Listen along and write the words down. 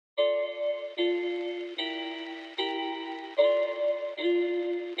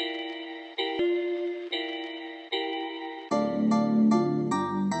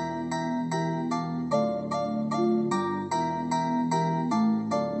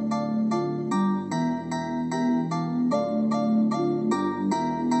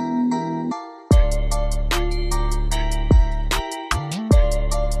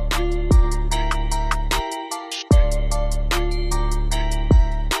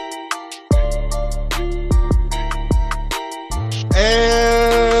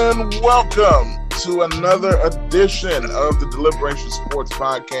welcome to another edition of the Deliberation Sports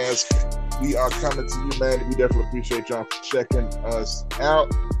Podcast. We are coming to you, man. We definitely appreciate y'all for checking us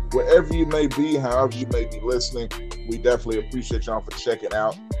out. Wherever you may be, however you may be listening, we definitely appreciate y'all for checking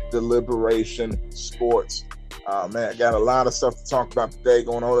out Deliberation Sports. Man, got a lot of stuff to talk about today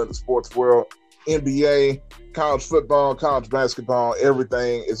going on in the sports world. NBA, college football, college basketball,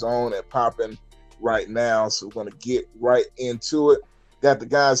 everything is on and popping right now. So we're going to get right into it. Got the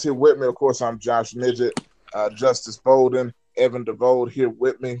guys here with me. Of course, I'm Josh Midget, Justice Bolden, Evan DeVold here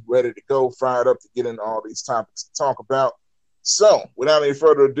with me, ready to go, fired up to get into all these topics to talk about. So, without any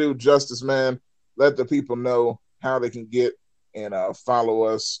further ado, Justice, man, let the people know how they can get and follow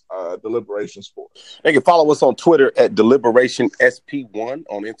us, Deliberation Sports. They can follow us on Twitter at DeliberationSP1,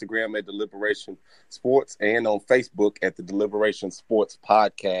 on Instagram at Deliberation Sports, and on Facebook at the Deliberation Sports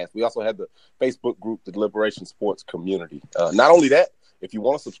Podcast. We also have the Facebook group, the Deliberation Sports Community. Not only that, if you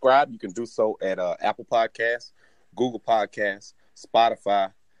want to subscribe, you can do so at Apple Podcasts, Google Podcasts,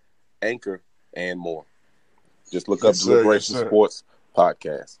 Spotify, Anchor, and more. Just look up Deliberation Sports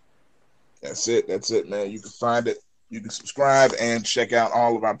Podcast. That's it, man. You can find it. You can subscribe and check out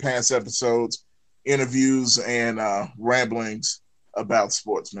all of our past episodes, interviews, and ramblings about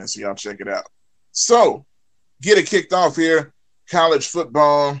sports, man. So y'all check it out. So, get it kicked off here. College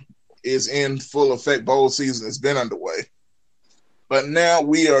football is in full effect. Bowl season has been underway. But now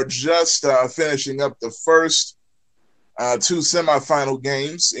we are just finishing up the first two semifinal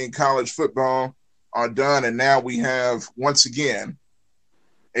games in college football are done. And now we have, once again,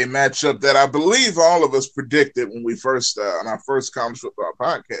 a matchup that I believe all of us predicted when we first, on our first college football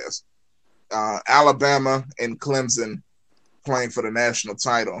podcast, Alabama and Clemson playing for the national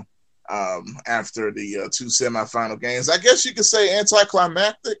title after the two semifinal games. I guess you could say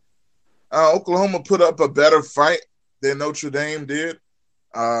anticlimactic. Oklahoma put up a better fight than Notre Dame did.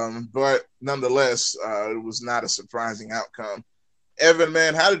 But nonetheless, it was not a surprising outcome. Evan,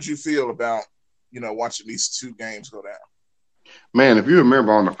 man, how did you feel about, watching these two games go down? Man, if you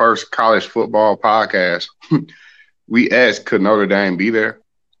remember on the first college football podcast, we asked, could Notre Dame be there?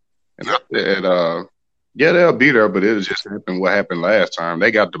 And I said, yeah, they'll be there, but it'll just happen what happened last time. They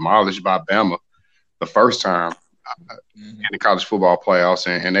got demolished by Bama the first time in the college football playoffs,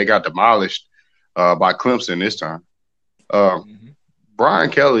 and they got demolished by Clemson this time. Brian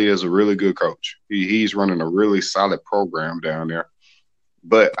Kelly is a really good coach. He's running a really solid program down there.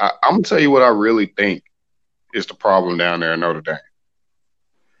 But I'm going to tell you what I really think is the problem down there in Notre Dame.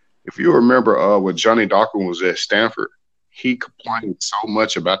 If you remember when Johnny Dawkins was at Stanford, he complained so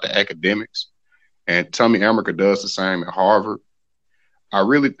much about the academics, and Tommy Amaker does the same at Harvard. I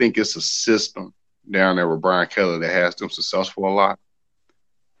really think it's a system down there with Brian Kelly that has them successful a lot.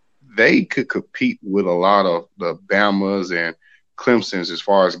 They could compete with a lot of the Bamas and Clemson's as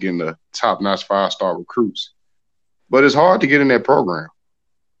far as getting the top-notch five-star recruits. But it's hard to get in that program.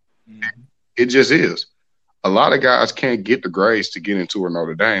 It just is. A lot of guys can't get the grades to get into a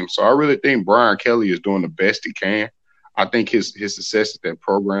Notre Dame. So I really think Brian Kelly is doing the best he can. I think his success at that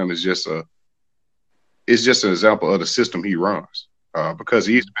program is just an example of the system he runs because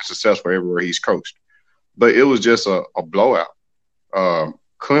he's been successful everywhere he's coached. But it was just a blowout.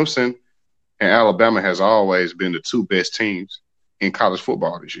 Clemson and Alabama has always been the two best teams in college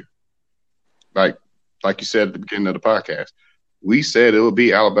football this year. Like you said at the beginning of the podcast, we said it would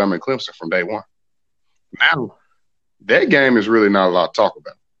be Alabama and Clemson from day one. Now, that game is really not a lot to talk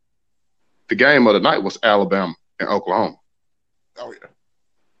about. The game of the night was Alabama and Oklahoma. Oh, yeah.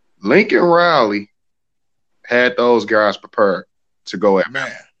 Lincoln Riley had those guys prepared to go at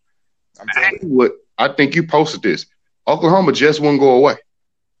man. I think you posted this. Oklahoma just wouldn't go away.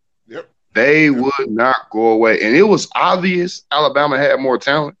 Yep. They would not go away. And it was obvious Alabama had more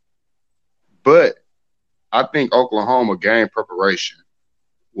talent. But I think Oklahoma game preparation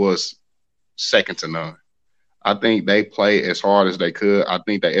was second to none. I think they played as hard as they could. I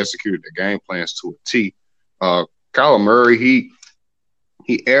think they executed the game plans to a T. Kyler Murray, he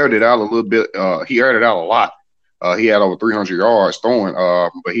aired it out a little bit. He aired it out a lot. He had over 300 yards throwing,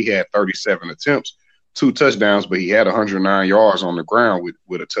 but he had 37 attempts, 2 touchdowns, but he had 109 yards on the ground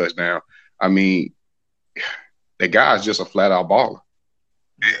with a touchdown. I mean, the guy's just a flat-out baller.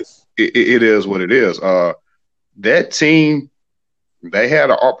 Yes. It is what it is. That team, they had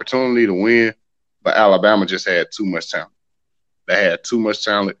an opportunity to win, but Alabama just had too much talent. They had too much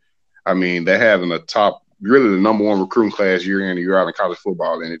talent. I mean, they're having really the number one recruiting class year in and year out in college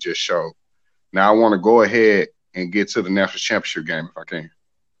football, and it just showed. Now I want to go ahead and get to the national championship game if I can.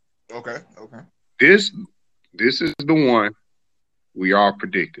 Okay. This is the one we all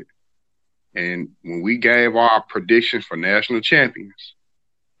predicted. And when we gave our predictions for national champions,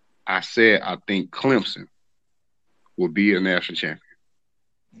 I said I think Clemson will be a national champion.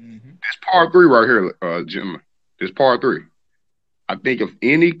 Mm-hmm. This part 3 right here, gentlemen. This part 3. I think if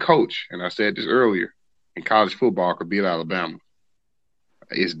any coach, and I said this earlier, in college football could beat Alabama,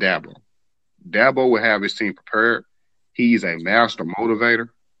 it's Dabo. Dabo will have his team prepared. He's a master motivator.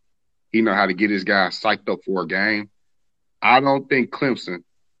 He know how to get his guys psyched up for a game. I don't think Clemson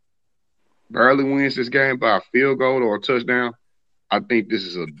barely wins this game by a field goal or a touchdown. I think this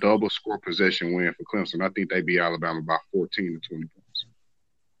is a double score possession win for Clemson. I think they beat Alabama by 14 to 20 points.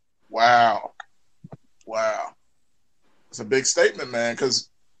 Wow. It's a big statement, man, because,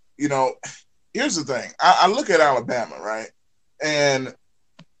 here's the thing. I look at Alabama, right? And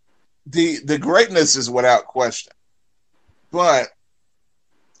the greatness is without question. But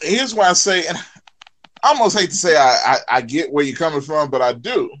here's why I say, and I almost hate to say I get where you're coming from, but I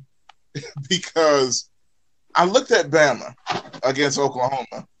do. Because I looked at Bama against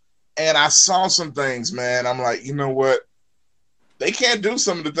Oklahoma, and I saw some things, man. I'm like, you know what? They can't do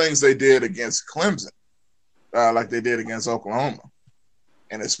some of the things they did against Clemson, like they did against Oklahoma,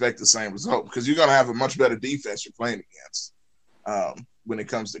 and expect the same result, because you're going to have a much better defense you're playing against when it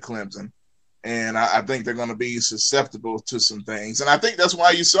comes to Clemson. And I think they're going to be susceptible to some things. And I think that's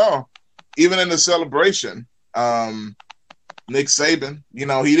why you saw, even in the celebration, Nick Saban, he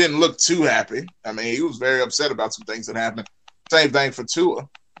didn't look too happy. I mean, he was very upset about some things that happened. Same thing for Tua.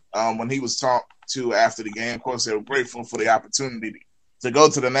 When he was talked to after the game, of course, they were grateful for the opportunity to go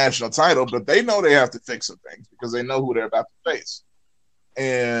to the national title, but they know they have to fix some things because they know who they're about to face.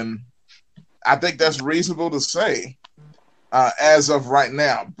 And I think that's reasonable to say as of right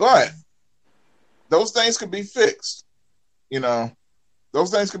now. But those things could be fixed.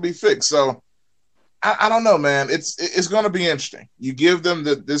 Those things could be fixed. So I don't know, man. It's going to be interesting. You give them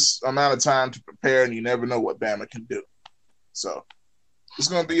this amount of time to prepare, and you never know what Bama can do. So it's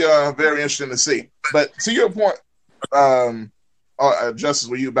going to be very interesting to see. But to your point, Justice,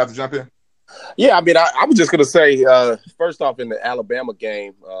 were you about to jump in? Yeah, I mean, I was just going to say, first off, in the Alabama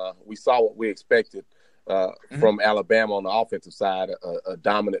game, we saw what we expected from Alabama on the offensive side, a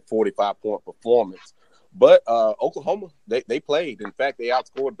dominant 45-point performance. But Oklahoma, they played. In fact, they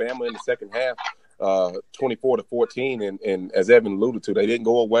outscored Bama in the second half, 24-14. And as Evan alluded to, they didn't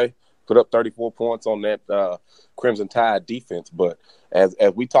go away, put up 34 points on that Crimson Tide defense. But as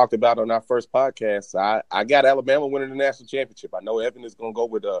we talked about on our first podcast, I got Alabama winning the national championship. I know Evan is going to go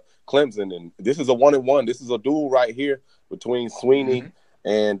with Clemson, and this is a 1-1. This is a duel right here between Sweeney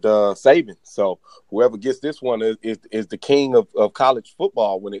and Saban. So whoever gets this one is the king of college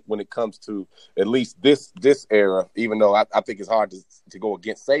football when it comes to at least this era. Even though I think it's hard to go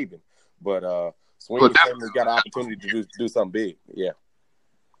against Saban, but Sweeney certainly got an opportunity to do something big. Yeah.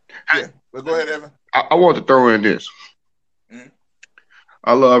 Yeah. But go ahead, Evan. I want to throw in this.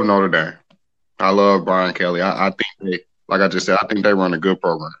 I love Notre Dame. I love Brian Kelly. I think they, like I just said, I think they run a good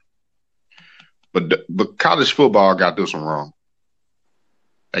program. But college football got this one wrong.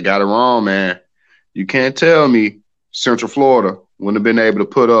 They got it wrong, man. You can't tell me Central Florida wouldn't have been able to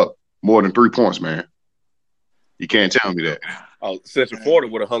put up more than 3 points, man. You can't tell me that. Oh, Central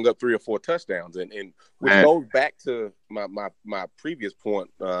Florida would have hung up 3 or 4 touchdowns, and which goes back to my previous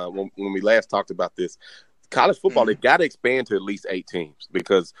point when we last talked about this. College football, they got to expand to at least 8 teams,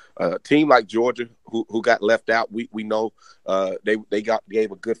 because a team like Georgia, who got left out, we know they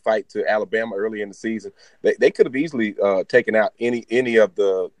gave a good fight to Alabama early in the season. They could have easily taken out any of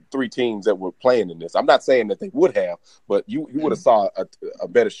the 3 teams that were playing in this. I'm not saying that they would have, but you would have saw a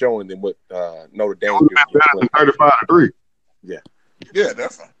better showing than what Notre Dame did. 35-3. Yeah,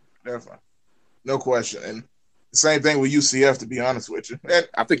 definitely, no question. And the same thing with UCF, to be honest with you. And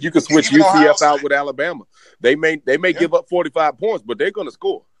I think you can switch UCF out with Alabama. They may give up 45 points, but they're going to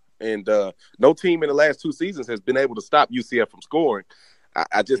score. And no team in the last 2 seasons has been able to stop UCF from scoring.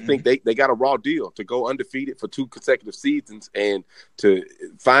 I just think they got a raw deal to go undefeated for 2 consecutive seasons, and to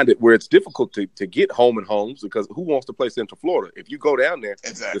find it where it's difficult to get home and homes, because who wants to play Central Florida? If you go down there,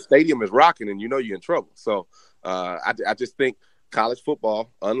 the stadium is rocking and you know you're in trouble. So I just think college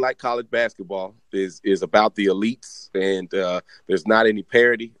football, unlike college basketball, is about the elites, and there's not any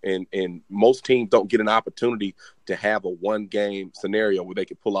parity, and most teams don't get an opportunity to have a 1-game scenario where they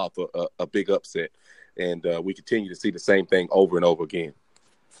can pull off a big upset. And we continue to see the same thing over and over again.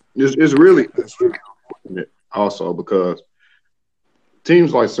 It's really also because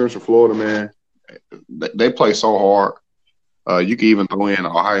teams like Central Florida, man, they play so hard. You can even throw in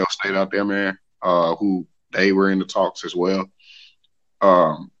Ohio State out there, man, who they were in the talks as well.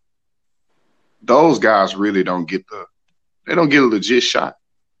 Those guys really don't get a legit shot.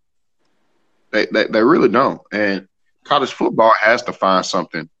 They really don't. And college football has to find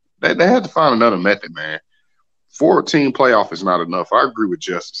something They have to find another method, man. 14 playoff is not enough. I agree with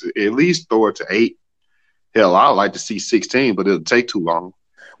Justice. At least throw it to 8. Hell, I'd like to see 16, but it'll take too long.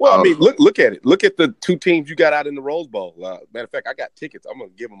 Well, I mean, look at it. Look at the 2 teams you got out in the Rose Bowl. Matter of fact, I got tickets. I'm going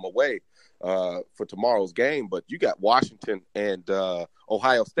to give them away for tomorrow's game. But you got Washington and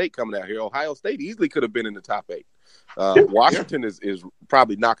Ohio State coming out here. Ohio State easily could have been in the top 8. Washington is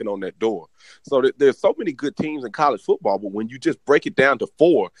probably knocking on that door. So there's so many good teams in college football, but when you just break it down to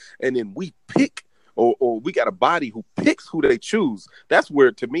 4 and then we pick or we got a body who picks who they choose, that's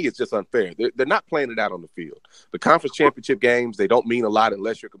where, to me, it's just unfair. They're not playing it out on the field. The conference championship games, they don't mean a lot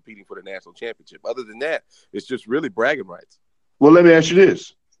unless you're competing for the national championship. Other than that, it's just really bragging rights. Well, let me ask you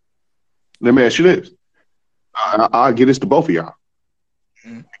this. I'll give this to both of y'all.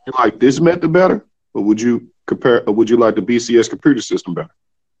 You like this method better, or would you compare? Or would you like the BCS computer system better?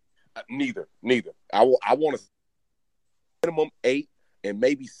 Neither. I want to minimum 8 and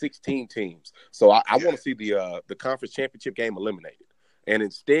maybe 16 teams. So I want to see the conference championship game eliminated, and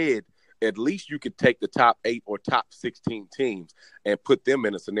instead, at least you could take the top 8 or top 16 teams and put them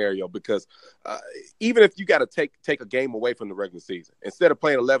in a scenario, because even if you got to take a game away from the regular season, instead of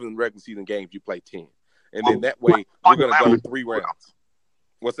playing 11 regular season games, you play 10, and then that way we're going to go 3 rounds.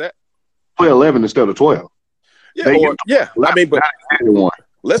 What's that? Play 11 instead of 12. I mean, but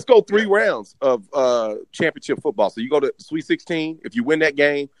let's go 3 rounds of championship football. So you go to Sweet 16. If you win that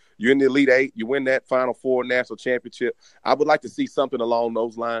game, you're in the Elite 8. You win that Final Four national championship. I would like to see something along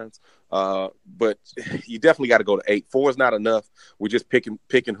those lines. But you definitely got to go to 8. 4 is not enough. We're just picking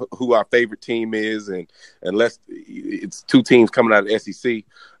who our favorite team is, and unless it's 2 teams coming out of the SEC,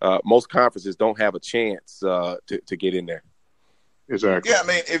 most conferences don't have a chance to get in there. Exactly. Yeah, I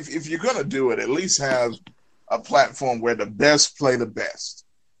mean, if you're gonna do it, at least have a platform where the best play the best,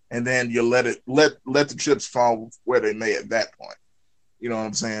 and then you let the chips fall where they may at that point. You know what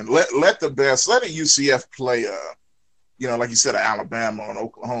I'm saying? Let the best, let a UCF play, like you said, Alabama and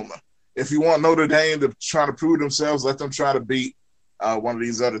Oklahoma. If you want Notre Dame to try to prove themselves, let them try to beat one of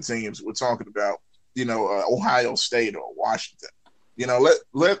these other teams we're talking about. Ohio State or Washington.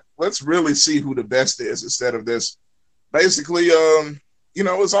 Let's really see who the best is instead of this. Basically,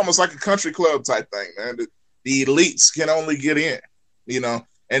 it's almost like a country club type thing, man. The elites can only get in,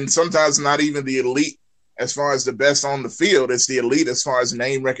 and sometimes not even the elite as far as the best on the field. It's the elite as far as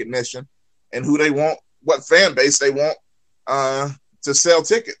name recognition and who they want, what fan base they want to sell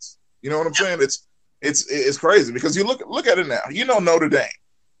tickets. You know what I'm saying? It's crazy because you look at it now. Notre Dame.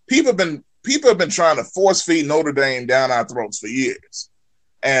 People have been trying to force feed Notre Dame down our throats for years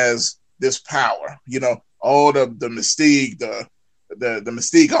as this power. All the mystique, the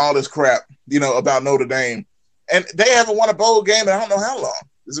mystique, all this crap, about Notre Dame. And they haven't won a bowl game in I don't know how long.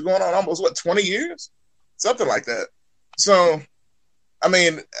 Is it going on almost, 20 years? Something like that. So, I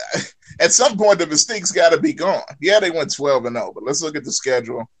mean, at some point, the mystique's got to be gone. Yeah, they went 12-0, but let's look at the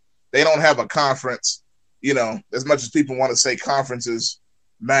schedule. They don't have a conference, as much as people want to say conferences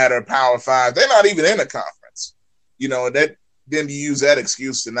matter, Power 5. They're not even in a conference, that then you use that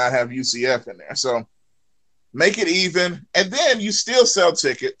excuse to not have UCF in there. So, make it even, and then you still sell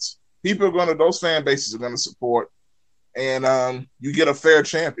tickets. Those fan bases are going to support, and you get a fair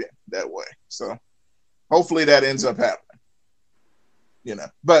champion that way. So hopefully that ends up happening.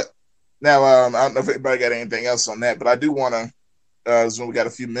 But now I don't know if anybody got anything else on that, but I do want to, when we got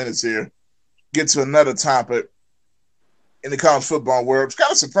a few minutes here, get to another topic in the college football world, which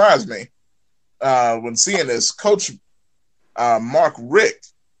kind of surprised me when seeing this. Coach Mark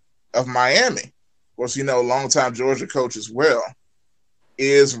Richt of Miami, of course, longtime Georgia coach as well,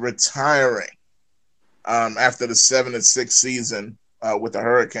 is retiring after the 7-6 season with the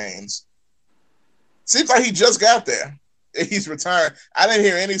Hurricanes. Seems like he just got there. He's retiring. I didn't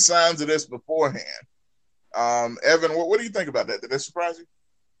hear any signs of this beforehand. Evan, what do you think about that? Did that surprise you?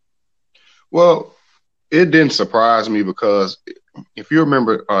 Well, it didn't surprise me because if you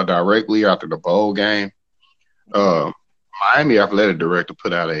remember directly after the bowl game, Miami athletic director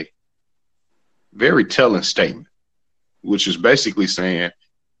put out a very telling statement, which is basically saying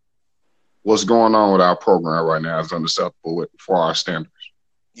what's going on with our program right now is unacceptable for our standards.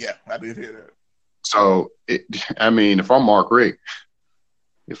 Yeah, I did hear that. So, if I'm Mark Richt,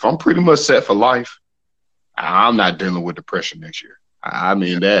 if I'm pretty much set for life, I'm not dealing with depression next year.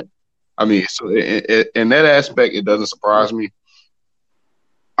 So in that aspect, it doesn't surprise me.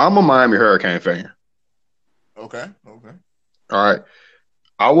 I'm a Miami Hurricane fan. Okay. All right.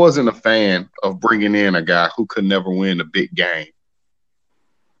 I wasn't a fan of bringing in a guy who could never win a big game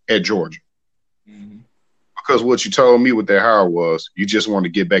at Georgia. Mm-hmm. Because what you told me with that hire was you just want to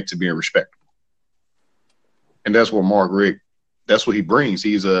get back to being respectable. And that's what Mark Richt, That's what he brings.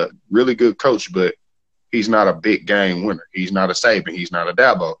 He's a really good coach, but he's not a big game winner. He's not a Saban. He's not a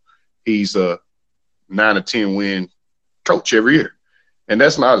Dabo. He's a 9 or 10 win coach every year. And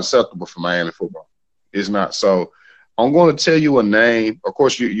that's not acceptable for Miami football. It's not. So I'm going to tell you a name. Of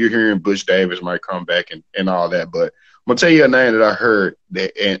course, you're hearing Butch Davis might come back and all that, but I'm going to tell you a name that I heard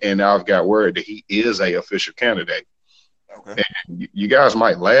that, and I've got word that he is a official candidate. Okay. And you guys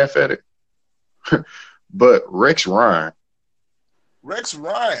might laugh at it, but Rex Ryan. Rex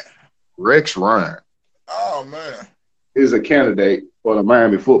Ryan. Rex Ryan. Oh, man. Is a candidate for the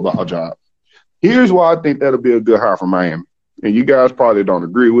Miami football job. Here's why I think that'll be a good hire for Miami. And you guys probably don't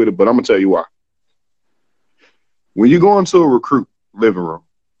agree with it, but I'm going to tell you why. When you go into a recruit living room,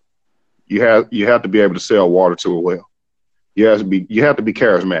 you have to be able to sell water to a well. You have to be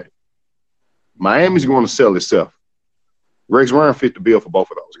charismatic. Miami's going to sell itself. Rex Ryan fit the bill for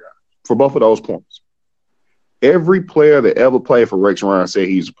both of those guys, for both of those points. Every player that ever played for Rex Ryan said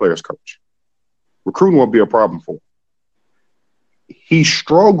he's a player's coach. Recruiting won't be a problem for him. He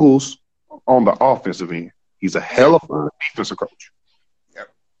struggles on the offensive end. He's a hellified defensive coach. Yep.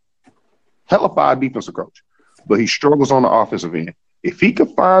 Hellified defensive coach. But he struggles on the offensive end. If he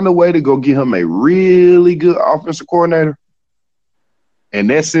could find a way to go get him a really good offensive coordinator, and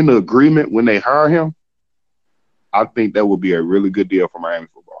that's in the agreement when they hire him, I think that would be a really good deal for Miami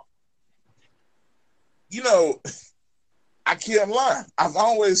football. You know, I can't lie. I've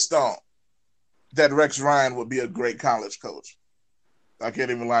always thought that Rex Ryan would be a great college coach. I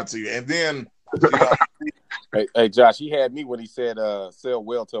can't even lie to you. And then, you know, hey, Josh, he had me when he said sell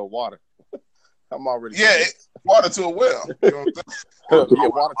well to a water. I'm already water to a well. You know what I'm saying? Yeah,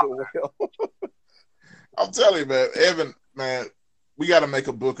 water to a well. I'm telling you, man, Evan, man, we got to make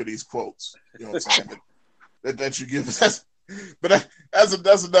a book of these quotes. You know what I'm saying? that you give us. But that's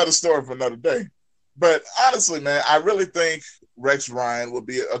another story for another day. But honestly, man, I really think Rex Ryan would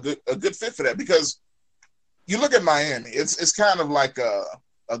be a good fit for that, because you look at Miami, it's kind of like a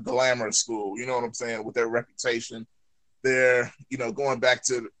glamour school, you know what I'm saying, with their reputation. They're, you know, going back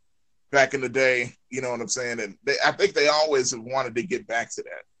in the day, you know what I'm saying, and I think they always have wanted to get back to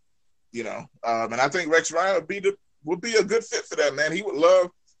that, you know. And I think Rex Ryan would be a good fit for that, man. He would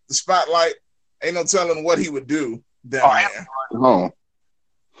love the spotlight. Ain't no telling what he would do down there.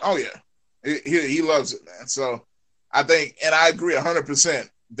 Oh yeah. He loves it, man. So I think, and I agree 100%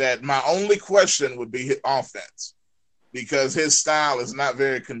 that my only question would be his offense, because his style is not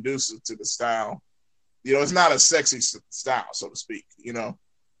very conducive to the style. You know, it's not a sexy style, so to speak, you know,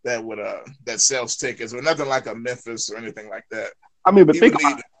 that would that sells tickets, or nothing like a Memphis or anything like that. I mean, but think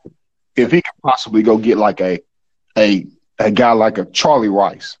about if he could possibly go get like a guy like a Charlie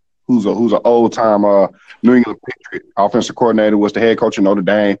Rice, who's an old time New England Patriot offensive coordinator, was the head coach of Notre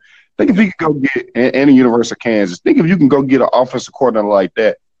Dame. Think if he could go get and the University of Kansas. Think if you can go get an offensive coordinator like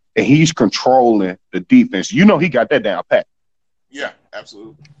that, and he's controlling the defense. You know he got that down pat. Yeah,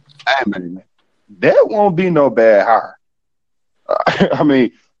 absolutely. I mean, that won't be no bad hire. I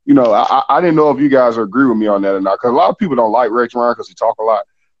mean, you know, I didn't know if you guys agree with me on that or not, because a lot of people don't like Rex Ryan because he talk a lot.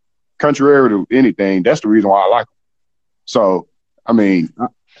 Contrary to anything, that's the reason why I like him. So, I mean,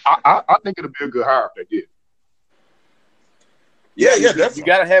 I think it'll be a good hire if they did. Yeah, definitely. You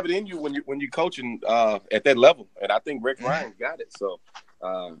got to have it in you when you're coaching at that level, and I think Rex Ryan got it. So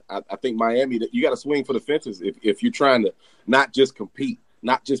I think Miami, that you got to swing for the fences if you're trying to not just compete,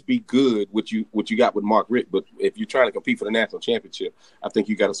 not just be good, what you got with Mark Richt, but if you're trying to compete for the national championship, I think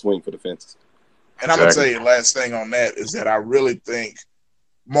you got to swing for the fences. And I'm gonna tell you, last thing on that is that I really think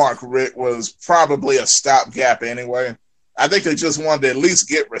Mark Richt was probably a stopgap anyway. I think they just wanted to at least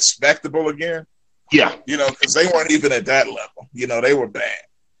get respectable again. Yeah. You know, because they weren't even at that level. You know, they were bad.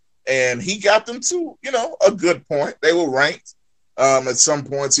 And he got them to, you know, a good point. They were ranked at some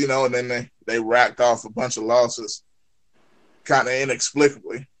points, you know, and then they racked off a bunch of losses kind of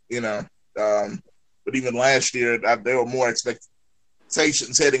inexplicably, you know. But even last year, there were more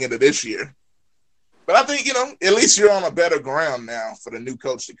expectations heading into this year. But I think, you know, at least you're on a better ground now for the new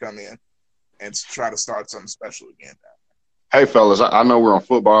coach to come in and to try to start something special again now. Hey, fellas, I know we're on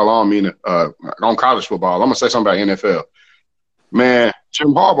football. I don't mean on college football. I'm going to say something about NFL. Man,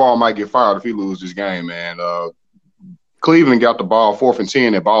 Jim Harbaugh might get fired if he loses this game, man. Cleveland got the ball 4th and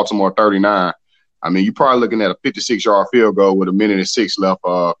 10 at Baltimore 39. I mean, you're probably looking at a 56-yard field goal with 1:06 left.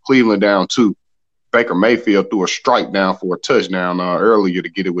 Cleveland down 2. Baker Mayfield threw a strike down for a touchdown earlier to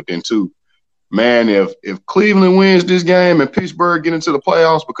get it within 2. Man, if Cleveland wins this game and Pittsburgh get into the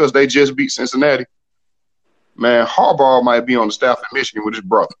playoffs because they just beat Cincinnati, man, Harbaugh might be on the staff in Michigan with his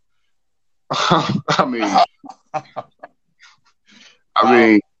brother. I mean,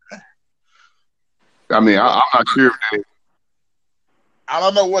 I'm not sure if I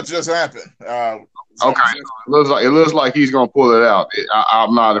don't know what just happened. Okay, it looks like he's gonna pull it out.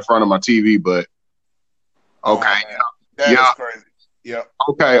 I'm not in front of my TV, but okay, that is crazy. Yeah.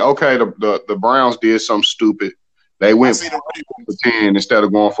 Okay. The Browns did something stupid. They went for 10 instead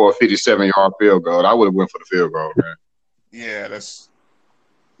of going for a 57-yard field goal. I would have went for the field goal, man. Yeah, that's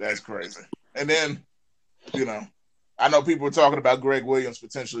crazy. And then, I know people were talking about Greg Williams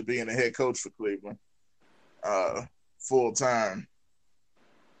potentially being the head coach for Cleveland full time.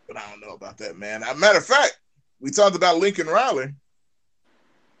 But I don't know about that, man. As a matter of fact, we talked about Lincoln Riley.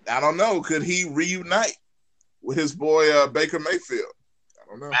 I don't know. Could he reunite with his boy Baker Mayfield? I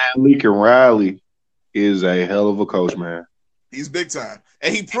don't know. Man, Lincoln Riley is a hell of a coach, man. He's big time.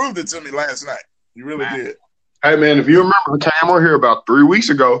 And he proved it to me last night. He really did. Hey, man, if you remember, I came on here about 3 weeks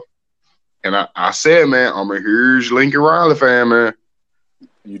ago, and I said, man, I'm a huge Lincoln Riley fan, man.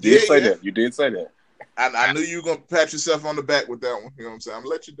 You did say that. You did say that. I knew you were going to pat yourself on the back with that one. You know what I'm saying? I'm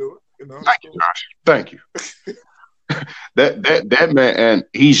going to let you do it. Thank you, Josh. Thank you. that man, and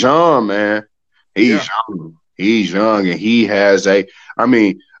he's young, man. He's young. He's young, and he has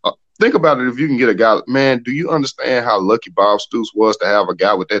think about it. If you can get a guy, man, do you understand how lucky Bob Stoops was to have a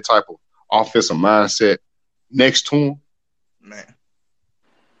guy with that type of offensive mindset next to him? Man,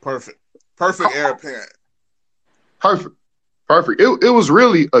 perfect heir apparent. Perfect. It was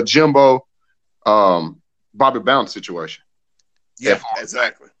really a Jimbo, Bobby Brown situation. Yeah,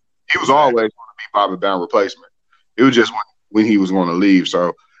 exactly. He was always going to be Bobby Brown replacement. It was just when he was going to leave.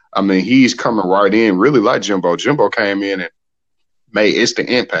 So, he's coming right in, really like Jimbo. Jimbo came in and made instant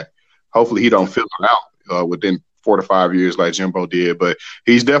impact. Hopefully he don't fizzle out within 4 to 5 years like Jimbo did, but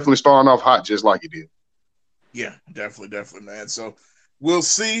he's definitely starting off hot just like he did. Yeah, definitely, man. So we'll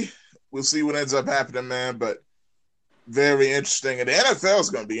see. We'll see what ends up happening, man. But very interesting. And the NFL is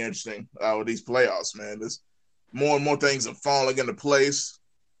going to be interesting with these playoffs, man. There's more and more things are falling into place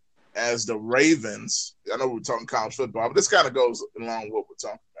as the Ravens, I know we're talking college football, but this kind of goes along with what we're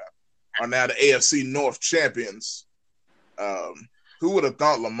talking about, are now the AFC North champions. Who would have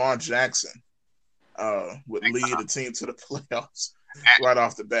thought Lamar Jackson would lead a team to the playoffs right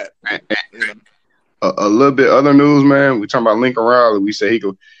off the bat? A little bit other news, man. We talking about Lincoln Riley. We say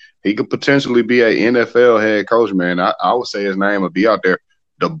he could potentially be an NFL head coach, man. I would say his name would be out there.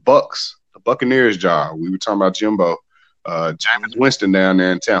 The Buccaneers job. We were talking about Jimbo. Jameis Winston down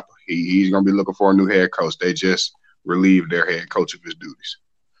there in Tampa. He's going to be looking for a new head coach. They just relieved their head coach of his duties.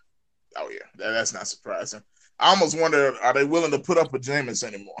 Oh, yeah. That's not surprising. I almost wonder, are they willing to put up with Jameis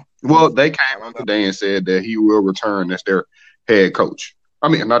anymore? Well, they came out today and said that he will return as their head coach.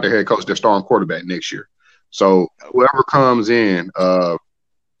 Not their head coach, their starting quarterback next year. So whoever comes in, the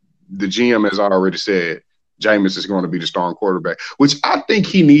GM has already said Jameis is going to be the starting quarterback, which I think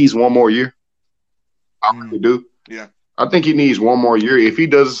he needs one more year. I really do. Yeah. I think he needs one more year. If he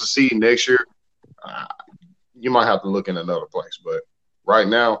doesn't succeed next year, you might have to look in another place. But right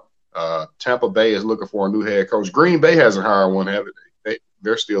now, Tampa Bay is looking for a new head coach. Green Bay hasn't hired one, have they?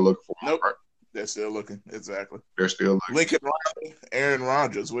 They're still looking for one. Nope. Right? They're still looking. Exactly. They're still looking. Lincoln Riley, Aaron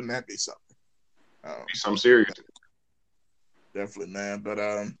Rodgers, wouldn't that be something? Be something serious. Definitely, man. But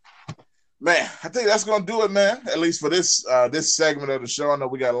man, I think that's gonna do it, man. At least for this segment of the show. I know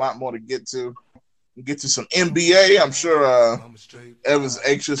we got a lot more to get to. We'll get to some NBA. I'm sure Evan's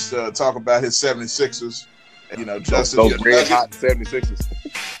anxious to talk about his 76ers. Justin, those red hot 76ers.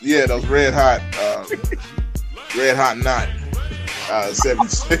 Yeah, those red hot not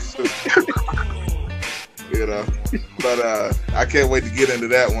 76ers. But I can't wait to get into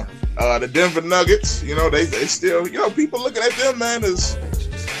that one. The Denver Nuggets, they still, people looking at them, man, as,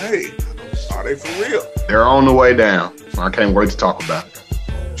 hey, are they for real? They're on the way down. I can't wait to talk about it.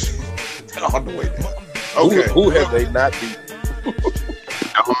 They're on the way down. Okay. Who have they not beat?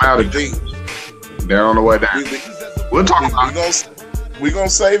 Don't matter. They're on the way down. We'll talk about it. We're going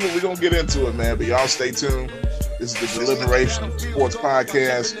to save it. We're going to get into it, man. But y'all stay tuned. This is the Deliberation Sports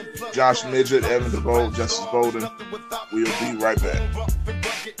Podcast. Josh Midget, Evan DeVoe, Justice Bolden. We'll be right back.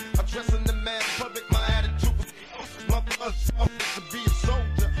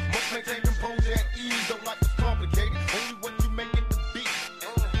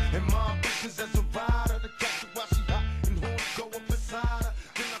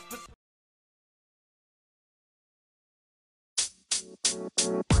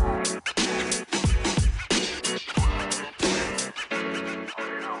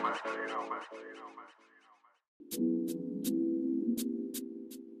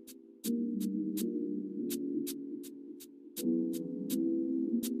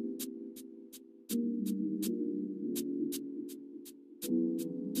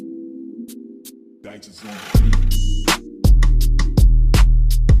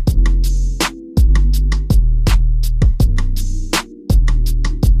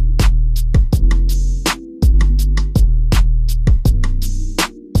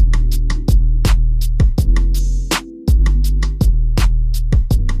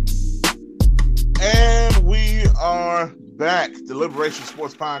 Deliberation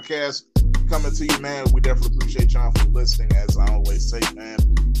Sports Podcast coming to you, man. We definitely appreciate y'all for listening. As I always say, man,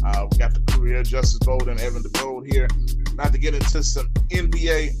 we got the crew here, Justice Bolden, Evan DeGold here. About to get into some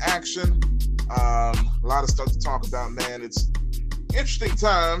NBA action. A lot of stuff to talk about, man. It's interesting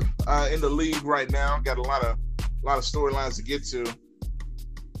time in the league right now. Got a lot of storylines to get to.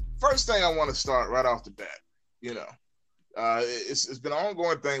 First thing I want to start right off the bat, it's been an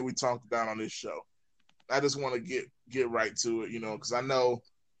ongoing thing we talked about on this show. I just want to get right to it, because I know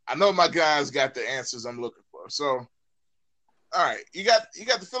my guys got the answers I'm looking for. So, all right, you got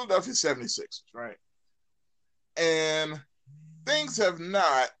the Philadelphia 76ers, right? And things have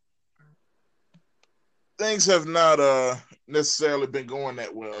not necessarily been going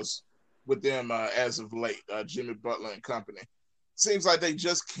that well with them as of late. Jimmy Butler and company. Seems like they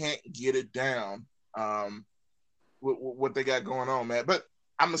just can't get it down with what they got going on, man. But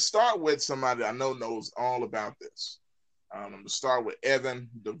I'm going to start with somebody I know knows all about this. I'm going to start with Evan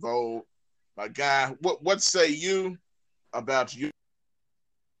DeVoe, my guy. What say you about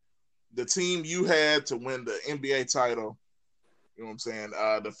the team you had to win the NBA title? You know what I'm saying?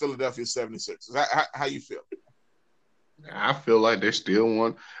 The Philadelphia 76ers. How you feel? I feel like they still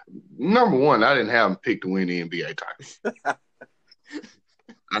won. Number one, I didn't have them picked to win the NBA title.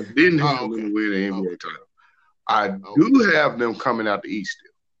 I didn't have them to win the NBA title. I do have them coming out the East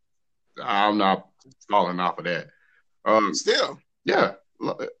still. I'm not falling off of that. Still? Yeah.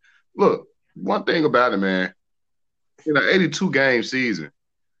 Look, one thing about it, man, in an 82-game season,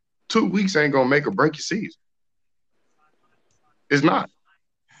 2 weeks ain't going to make or break your season. It's not.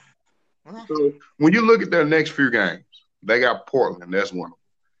 So when you look at their next few games, they got Portland. That's one of them.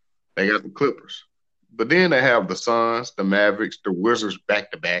 They got the Clippers. But then they have the Suns, the Mavericks, the Wizards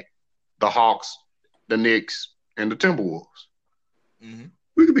back-to-back, the Hawks, the Knicks, and the Timberwolves. Mm-hmm.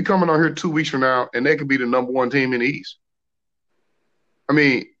 We could be coming on here 2 weeks from now, and they could be the number one team in the East. I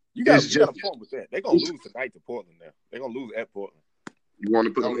mean, you got a point with that. They're going to lose tonight to Portland now. They're going to lose at Portland. You want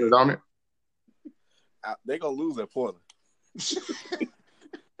to put it on it? They're going to lose at Portland.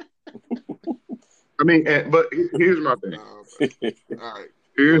 I mean, but here's my thing. All right.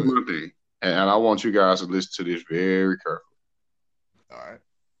 Here's my thing. And I want you guys to listen to this very carefully. All right.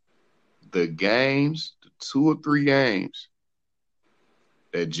 The 2 or 3 games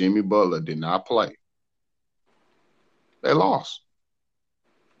that Jimmy Butler did not play, they lost.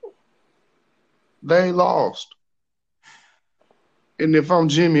 They lost. And if I'm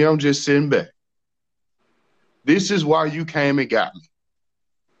Jimmy, I'm just sitting back. This is why you came and got me.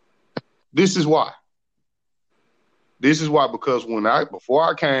 This is why. Because before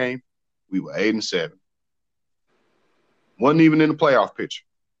I came, we were 8-7. Wasn't even in the playoff picture.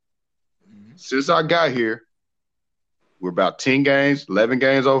 Mm-hmm. Since I got here, we're about 10 games, 11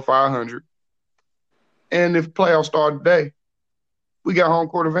 games over 500. And if playoffs start today, we got home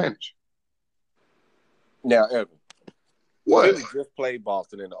court advantage. Now, Evan, what? Philly just played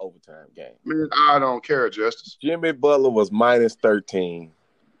Boston in the overtime game. Man, I don't care, Justice. Jimmy Butler was minus 13.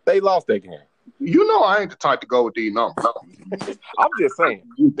 They lost that game. You know I ain't the type to go with these numbers. I'm just saying.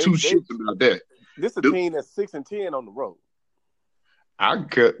 You're too shit about that. This is a team that's 6-10 on the road.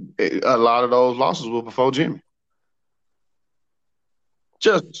 A lot of those losses were before Jimmy.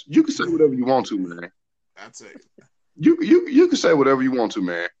 Just you can say whatever you want to, man. That's it. You can say whatever you want to,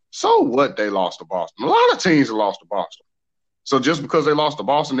 man. So what? They lost to Boston. A lot of teams have lost to Boston. So just because they lost to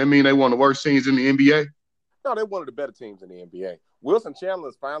Boston, that mean they one of the worst teams in the NBA? No, they're one of the better teams in the NBA. Wilson Chandler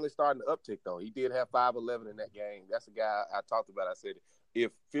is finally starting to uptick, though. He did have 5-11 in that game. That's the guy I talked about. I said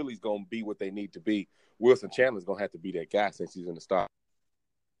if Philly's going to be what they need to be, Wilson Chandler's going to have to be that guy since he's in the start.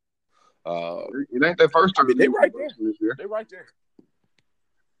 It ain't their first time. They're right there. They're right there.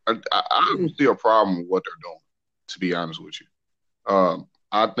 I don't see a problem with what they're doing, to be honest with you.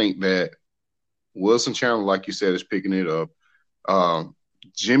 I think that Wilson Chandler, like you said, is picking it up.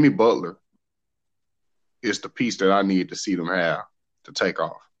 Jimmy Butler is the piece that I need to see them have to take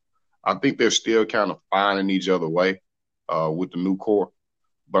off. I think they're still kind of finding each other way with the new core.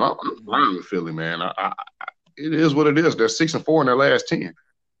 But I'm fine with Philly, man. It is what it is. They're 6-4 in their last 10.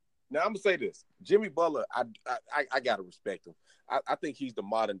 Now, I'm going to say this. Jimmy Butler, I got to respect him. I think he's the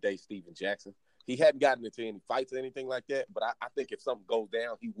modern-day Steven Jackson. He hadn't gotten into any fights or anything like that, but I think if something goes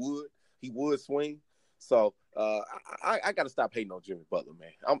down, he would swing. So I got to stop hating on Jimmy Butler,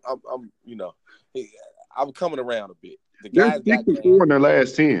 man. I'm coming around a bit. The guys got 6-4 in their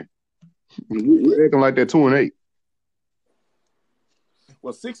last 10. We're acting like they're 2-8.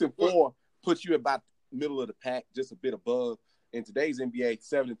 Well, 6-4 puts you about middle of the pack, just a bit above. In today's NBA,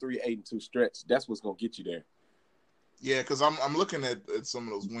 7-3, 8-2 stretch. That's what's gonna get you there. Yeah, because I'm looking at some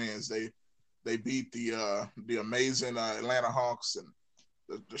of those wins. They beat the amazing Atlanta Hawks and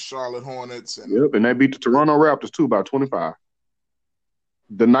the Charlotte Hornets. And Yep, and they beat the Toronto Raptors too by 25.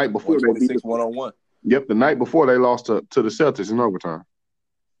 The night before they beat 126-101. Yep, the night before they lost to the Celtics in overtime.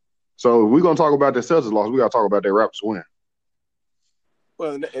 So if we're gonna talk about the Celtics loss, we gotta talk about their Raptors win.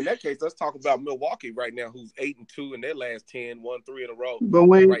 Well, in that case, let's talk about Milwaukee right now, who's 8-2 in their last 10, won 3 in a row. But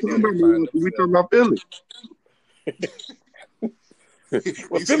we ain't right talking about Milwaukee, we talking about Philly.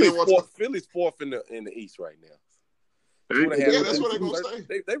 Well, Philly's fourth in the East right now. That's what they're gonna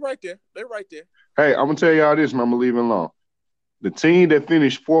say. They right there. They're right there. Hey, I'm gonna tell y'all this, and I'm gonna leave it alone. The team that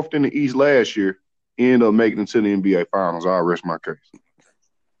finished fourth in the East last year ended up making it to the NBA Finals. I'll rest my case.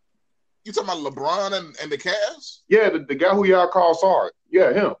 You talking about LeBron and the Cavs? Yeah, the guy who y'all call sorry.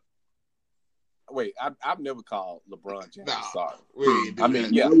 Yeah, him. Wait, I've never called LeBron James sorry. I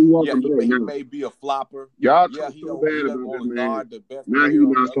mean, he may be a flopper. Y'all he doesn't want to guard the best now player he's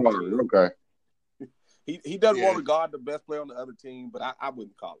on not the other sorry. team. Okay. He doesn't want to guard the best player on the other team, but I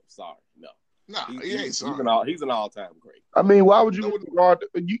wouldn't call him sorry. No. He ain't sorry. He's an all-time great. I mean, why would you guard?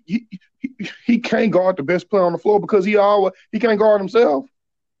 He can't guard the best player on the floor because he can't guard himself.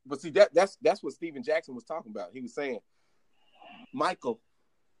 But see, that's what Steven Jackson was talking about. He was saying Michael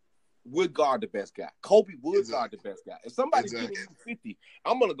would guard the best guy. Kobe would guard the best guy. If somebody's giving him 50,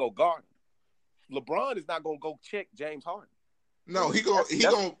 I'm gonna go guard him. LeBron is not gonna go check James Harden. No,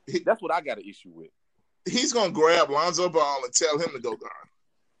 that's what I got an issue with. He's gonna grab Lonzo Ball and tell him to go guard.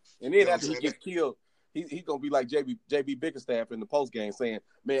 And then after he gets killed, he's gonna be like JB Bickerstaff in the post game saying,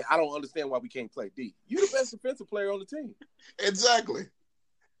 "Man, I don't understand why we can't play D. You're the best defensive player on the team." Exactly.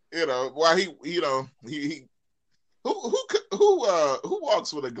 Why he who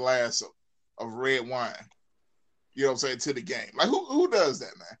walks with a glass of red wine? You know what I'm saying, to the game? Like who does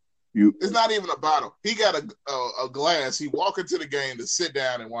that, man? It's not even a bottle. He got a glass. He walk into the game to sit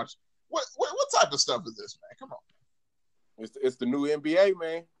down and watch. What type of stuff is this, man? Come on. It's the new NBA,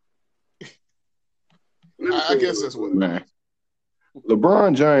 man. I guess that's what. Man,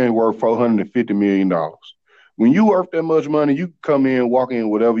 LeBron James worth $450 million. When you worth that much money, you come in, walk in,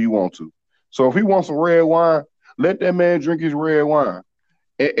 whatever you want to. So if he wants some red wine, let that man drink his red wine.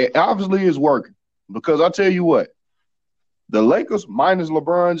 It obviously is working because I tell you what, the Lakers minus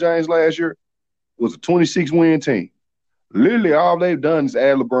LeBron James last year was a 26-win team. Literally, all they've done is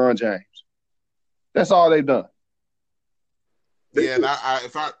add LeBron James. That's all they've done. Yeah, and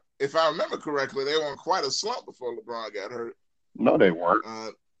if I remember correctly, they were in quite a slump before LeBron got hurt. No, they weren't.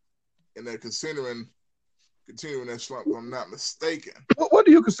 And they're continuing that slump, if I'm not mistaken. What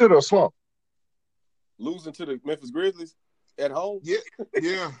do you consider a slump? Losing to the Memphis Grizzlies at home?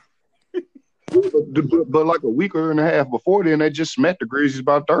 Yeah. But like a week and a half before then, they just smacked the Grizzlies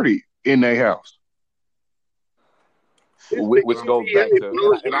by 30 in their house. Which goes back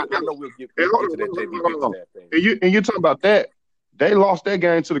to, and I know we'll get into that JB Bickerstaff thing. And you're talking about that. They lost that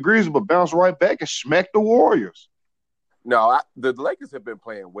game to the Grizzlies, but bounced right back and smacked the Warriors. No, the Lakers have been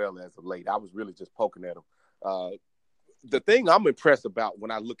playing well as of late. I was really just poking at them. The thing I'm impressed about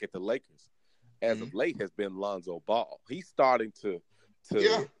when I look at the Lakers as of late has been Lonzo Ball. He's starting to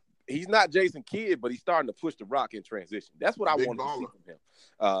he's not Jason Kidd, but he's starting to push the rock in transition. That's what I wanted to see from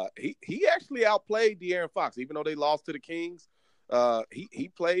him. He actually outplayed De'Aaron Fox, even though they lost to the Kings. He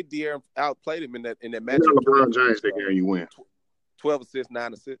outplayed him in that matchup. LeBron James that game you win. 12 assists,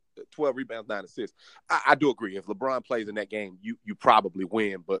 9 assists, 12 rebounds, 9 assists. I do agree. If LeBron plays in that game, you probably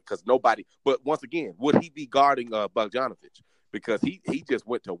win, but once again, would he be guarding Bogdanovic? Because he just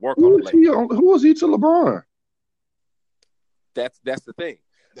went to work on the Lakers. Who was he to LeBron? That's the thing.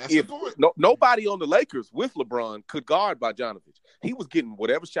 That's the point. Nobody on the Lakers with LeBron could guard Bogdanovic. He was getting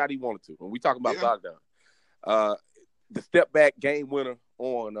whatever shot he wanted to. When we talking about Bogdan, the step back game winner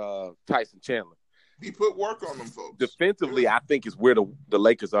on Tyson Chandler. He put work on them folks. Defensively, I think is where the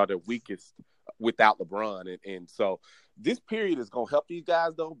Lakers are their weakest without LeBron. And so this period is going to help these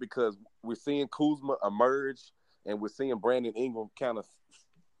guys, though, because we're seeing Kuzma emerge and we're seeing Brandon Ingram kind of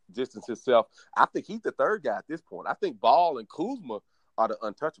distance himself. I think he's the third guy at this point. I think Ball and Kuzma are the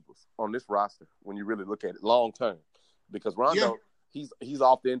untouchables on this roster when you really look at it long term. Because Rondo, he's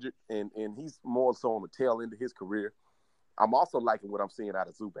off injured and he's more so on the tail end of his career. I'm also liking what I'm seeing out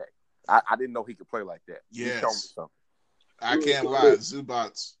of Zubac. I didn't know he could play like that. Yes. He showed me something. I can't lie.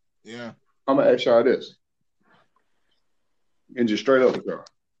 Zubats. Yeah. I'm going to ask y'all this. And just straight up, y'all.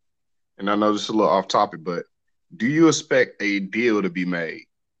 And I know this is a little off topic, but do you expect a deal to be made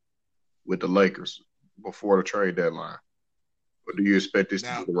with the Lakers before the trade deadline? Or do you expect this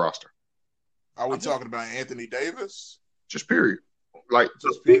to be the roster? Are we talking about Anthony Davis? Just period. Like,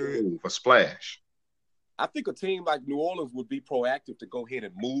 just period. A splash. I think a team like New Orleans would be proactive to go ahead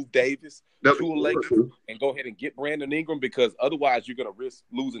and move Davis to a Lakers and go ahead and get Brandon Ingram, because otherwise you're going to risk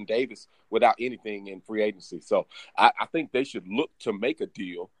losing Davis without anything in free agency. So I think they should look to make a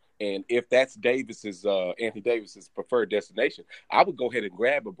deal. And if that's Anthony Davis's preferred destination, I would go ahead and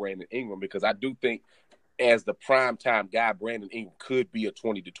grab a Brandon Ingram, because I do think as the primetime guy, Brandon Ingram could be a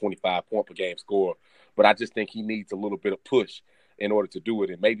 20 to 25 point per game scorer. But I just think he needs a little bit of push in order to do it.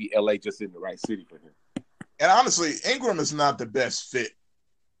 And maybe LA just isn't the right city for him. And honestly, Ingram is not the best fit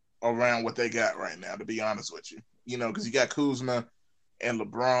around what they got right now, to be honest with you. You know, because you got Kuzma and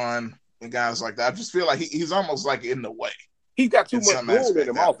LeBron and guys like that. I just feel like he's almost like in the way. He's got too much goon in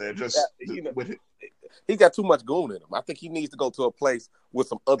him out there. He's got too much goon in him. I think he needs to go to a place with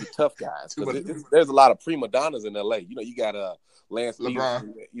some other tough guys. There's a lot of prima donnas in LA. You know, you got Lance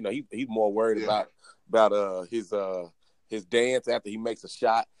Stevenson. You know, he's more worried about his dance after he makes a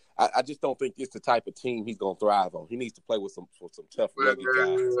shot. I just don't think it's the type of team he's gonna thrive on. He needs to play with some tough rugged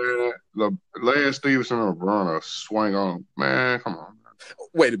guys. Lance Stevenson and LeBron are swing on. Man, come on.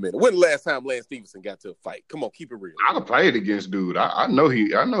 Wait a minute. When the last time Lance Stevenson got to a fight? Come on, keep it real. I'd have played against dude. I know he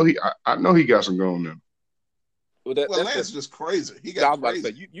got some goon in him. Well, Lance is just crazy. He got I was about to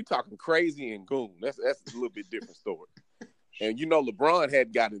say, you talking crazy and goon. That's a little bit different story. And you know, LeBron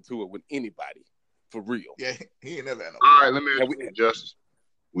hadn't gotten into it with anybody for real. Yeah, he ain't never had no. All right, let me ask you, Justice.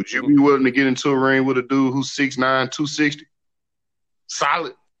 Would you be willing to get into a ring with a dude who's 6'9", 260?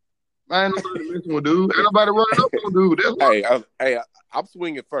 Solid. I ain't nobody messing with dude. Ain't nobody running up on dude. I'm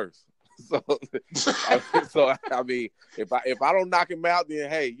swinging first. So I mean, if I don't knock him out, then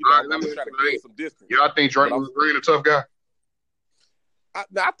hey, you know, I'm gonna try to gain some distance. Y'all think Draymond Green a tough guy?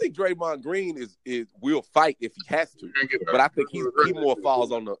 I think Draymond Green will fight if he has to, but I think he more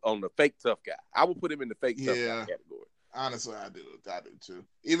falls on the fake tough guy. I would put him in the fake tough guy category. Honestly, I do too.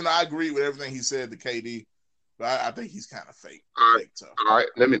 Even though I agree with everything he said to KD, but I think he's kind of fake. Fake tough. All right,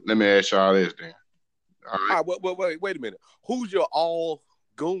 let me ask y'all this then. All right, wait a minute. Who's your all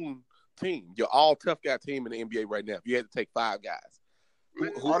goon team? Your all tough guy team in the NBA right now? If you had to take 5 guys,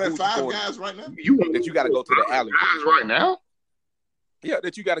 are there 5 guys right now? That you got to go to the alley guys right now? Yeah,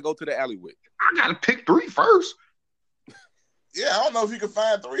 that you got to go to the alley with. I got to pick 3 first. Yeah, I don't know if you can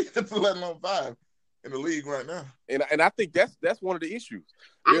find 3, let alone 5 in the league right now. And I think that's one of the issues.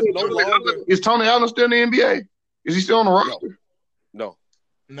 There's no longer. Is Tony Allen still in the NBA? Is he still on the roster? No.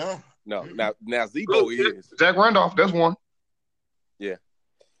 Now Z-Bo is. Zach Randolph, that's one. Yeah.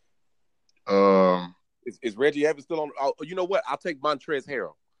 Is Reggie Evans still on? Oh, you know what? I'll take Montrezl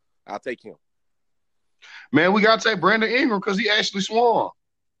Harrell. I'll take him. Man, we gotta take Brandon Ingram because he actually swung.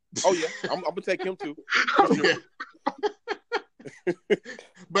 Oh yeah, I'm gonna take him too. Yeah.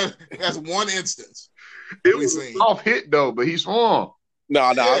 But that's one instance. It was off hit though, but he swung. No,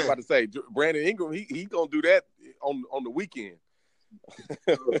 I was about to say Brandon Ingram. He gonna do that on the weekend.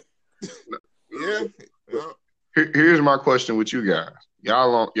 Yeah. Here's my question with you guys.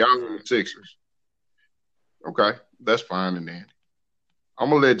 Y'all on the Sixers. Okay, that's fine and dandy. I'm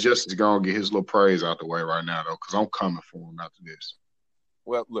gonna let Justice go and get his little praise out the way right now though, because I'm coming for him after this.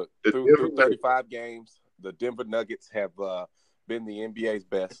 Well, look, through 35 games, the Denver Nuggets have been the NBA's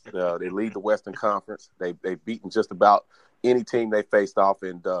best. They lead the Western Conference. They've beaten just about any team they faced off.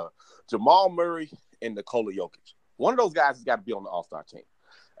 And Jamal Murray and Nikola Jokic, one of those guys has got to be on the All-Star team.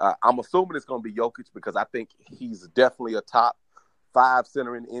 I'm assuming it's going to be Jokic because I think he's definitely a top 5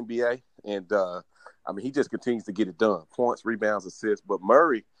 center in the NBA. And, I mean, he just continues to get it done. Points, rebounds, assists. But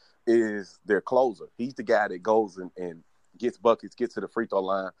Murray is their closer. He's the guy that goes and gets buckets, gets to the free throw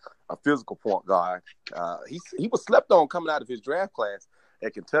line, a physical point guard. He was slept on coming out of his draft class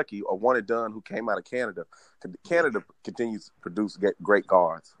at Kentucky, a one and done who came out of Canada. Canada continues to produce great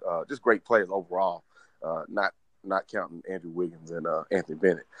guards, just great players overall, not counting Andrew Wiggins and Anthony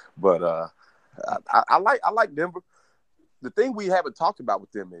Bennett. But I like Denver. The thing we haven't talked about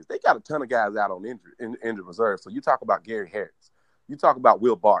with them is they got a ton of guys out on injured reserve. So you talk about Gary Harris. You talk about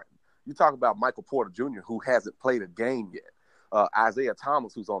Will Barton. You talk about Michael Porter Jr., who hasn't played a game yet. Isaiah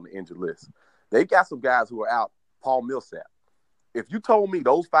Thomas, who's on the injured list. They got some guys who are out. Paul Millsap. If you told me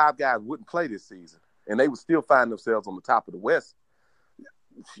those 5 guys wouldn't play this season and they would still find themselves on the top of the West,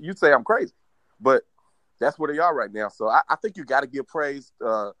 you'd say I'm crazy. But that's where they are right now. So I think you got to give praise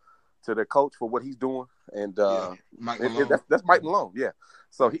to their coach for what he's doing. And that's Mike Malone, yeah.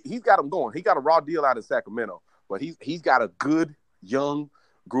 So he's got them going. He got a raw deal out of Sacramento, but he's got a good young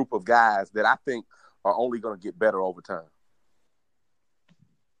group of guys that I think are only going to get better over time.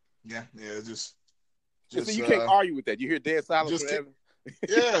 Yeah, just so you can't argue with that. You hear dead silence from Evan?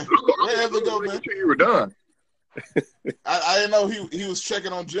 Yeah, where Evan go, man? You were done. I didn't know he was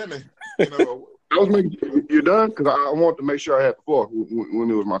checking on Jimmy. You know, I was making you done because I wanted to make sure I had the floor when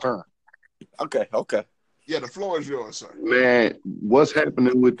it was my turn. Okay. Yeah, the floor is yours, sir. Man, what's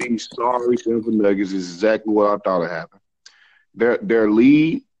happening with these sorry Denver Nuggets is exactly what I thought had happened. Their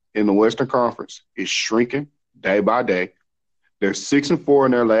lead in the Western Conference is shrinking day by day. They're 6-4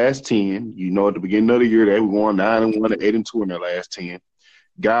 in their last 10. You know, at the beginning of the year, they were going 9-1 and 8-2 in their last 10.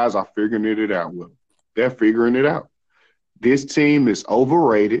 Guys are figuring it out with them. They're figuring it out. This team is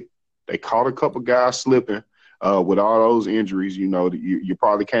overrated. They caught a couple guys slipping with all those injuries. You know, you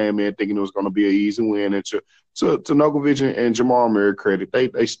probably came in thinking it was going to be an easy win. And to Nurkic and Jamal Murray credit,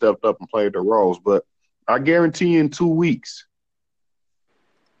 they stepped up and played their roles. But I guarantee you in 2 weeks,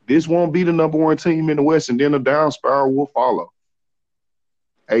 this won't be the number one team in the West, and then a down spiral will follow.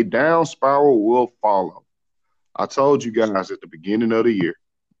 A down spiral will follow. I told you guys at the beginning of the year,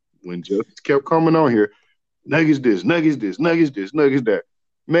 when Justice kept coming on here, Nuggets this, Nuggets this, Nuggets this, Nuggets that.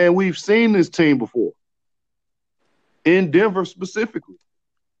 Man, we've seen this team before. In Denver specifically.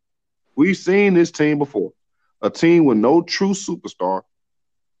 We've seen this team before. A team with no true superstar.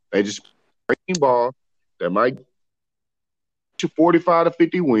 They just breaking ball that might get you 45 to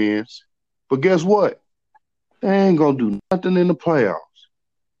 50 wins. But guess what? They ain't going to do nothing in the playoffs.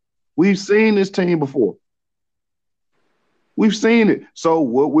 We've seen this team before. We've seen it. So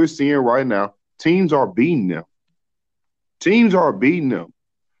what we're seeing right now, teams are beating them. Teams are beating them.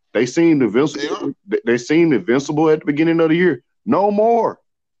 They seemed invincible. They seemed invincible at the beginning of the year. No more.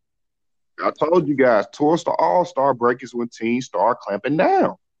 I told you guys, towards the All-Star break is when teams start clamping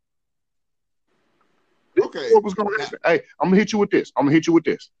down. Okay. What was going to happen? Hey, I'm going to hit you with this.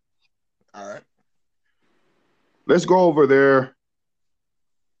 All right. Let's go over their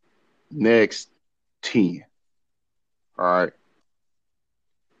next 10. All right.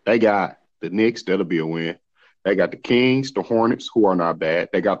 They got the Knicks. That'll be a win. They got the Kings, the Hornets, who are not bad.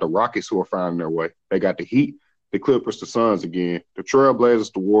 They got the Rockets, who are finding their way. They got the Heat, the Clippers, the Suns again, the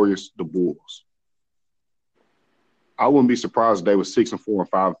Trailblazers, the Warriors, the Bulls. I wouldn't be surprised if they were 6-4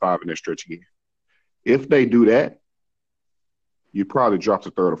 and 5-5 in their stretch again. If they do that, you'd probably drop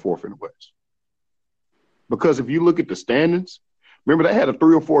to third or fourth in the West. Because if you look at the standings, remember they had a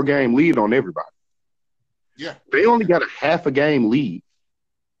 3 or 4 game lead on everybody. Yeah. They only got a half a game lead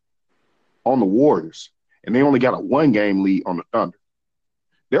on the Warriors, and they only got a 1 game lead on the Thunder.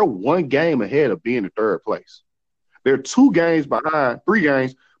 They're 1 game ahead of being in third place. They're 3 games behind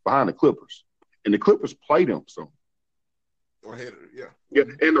the Clippers, and the Clippers play them soon. Or ahead of it, yeah. Yeah,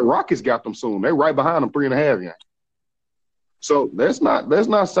 and the Rockets got them soon. They're right behind them 3.5 games. So let's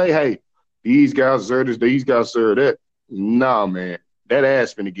not say, hey, these guys deserve this, these guys deserve that. Nah, man, that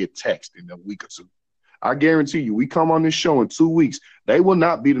ass finna get taxed in a week or two. I guarantee you, we come on this show in 2 weeks, they will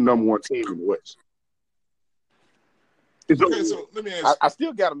not be the number one team in the West. Okay, so let me ask. I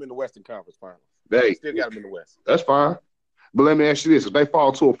still got them in the Western Conference Finals. They still got them in the West. That's fine. But let me ask you this. If they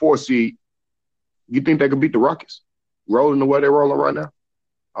fall to a 4 seed, you think they can beat the Rockets? Rolling the way they're rolling right now?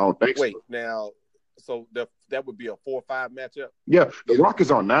 I don't think so. Now, so that would be a 4-5 matchup? Yeah, the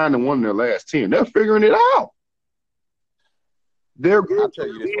Rockets are 9-1 in their last 10. They're figuring it out. They're going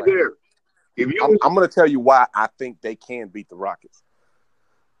to be there. I'm going to tell you why I think they can beat the Rockets.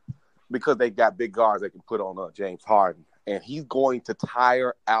 Because they got big guards they can put on James Harden. And he's going to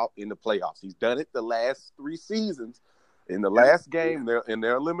tire out in the playoffs. He's done it the last 3 seasons. In the last game, in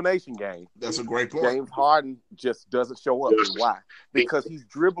their elimination game. That's a great point. James Harden just doesn't show up. And why? Because he's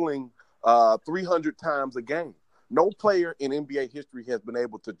dribbling 300 times a game. No player in NBA history has been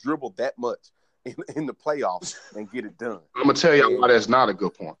able to dribble that much in the playoffs and get it done. I'm going to tell you why that's not a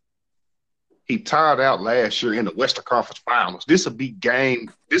good point. He tired out last year in the Western Conference Finals. This will be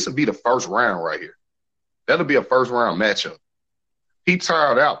the first round right here. That'll be a first round matchup. He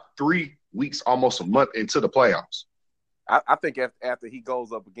tired out 3 weeks, almost a month into the playoffs. I think after he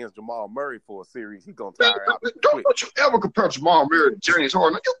goes up against Jamal Murray for a series, he's going to tire out. Don't you ever compare Jamal Murray to James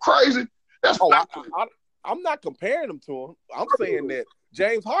Harden. Are you crazy? I'm not comparing him to him. I'm saying that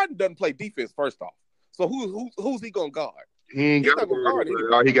James Harden doesn't play defense first off. So who's he going to guard? He ain't got to guard him.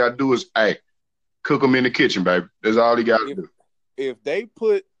 All he got to do is, cook him in the kitchen, baby. That's all he got to do. If they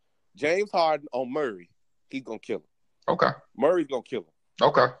put James Harden on Murray, he's going to kill him. Okay. Murray's going to kill him.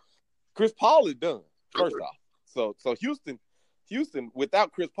 Okay. Chris Paul is done, first off. So Houston,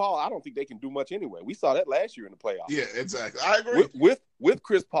 without Chris Paul, I don't think they can do much anyway. We saw that last year in the playoffs. Yeah, exactly. I agree. With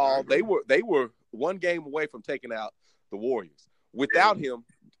Chris Paul, they were 1 game away from taking out the Warriors. Without him,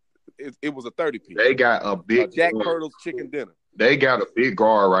 it was a 30-piece. They got a big Jack Pirtle's chicken dinner. They got a big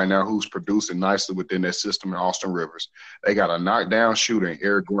guard right now who's producing nicely within their system in Austin Rivers. They got a knockdown shooter in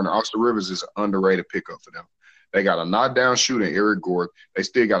Eric Gordon. Austin Rivers is an underrated pickup for them. They got a knockdown shooter in Eric Gordon. They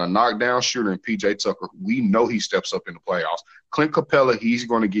still got a knockdown shooter in P.J. Tucker. We know he steps up in the playoffs. Clint Capella, he's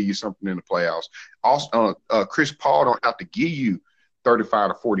going to give you something in the playoffs. Also, Chris Paul don't have to give you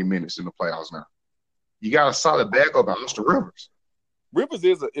 35 to 40 minutes in the playoffs now. You got a solid backup in Austin Rivers. Rivers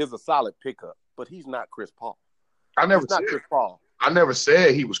is a solid pickup, but he's not Chris Paul. Chris Paul. I never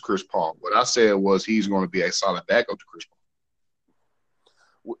said he was Chris Paul. What I said was he's going to be a solid backup to Chris Paul.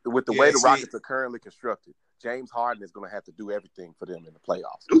 With the way the Rockets are currently constructed, James Harden is going to have to do everything for them in the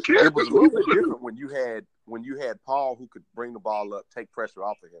playoffs. Who cares? It was a little bit different when you had Paul who could bring the ball up, take pressure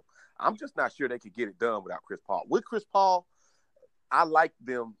off of him. I'm just not sure they could get it done without Chris Paul. With Chris Paul, I like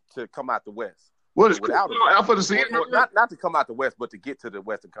them to come out the West. What is Chris Paul out for the season? Not to come out the West, but to get to the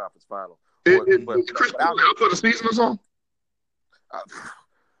Western Conference Final. Is Chris Paul out for the season or something?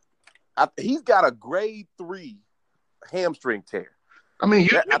 He's got a grade 3 hamstring tear. I mean,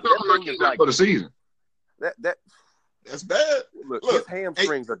 you're talking like he's out for the season. That's bad. Look, his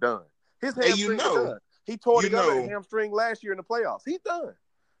hamstrings are done. His hamstrings are done. He tore the other hamstring last year in the playoffs. He's done.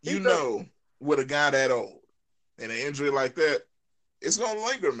 With a guy that old and an injury like that, it's going to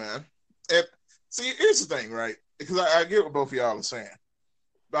linger, man. And see, here's the thing, right? Because I get what both of y'all are saying.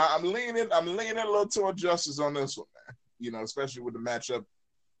 But I'm leaning a little toward justice on this one, man. You know, especially with the matchup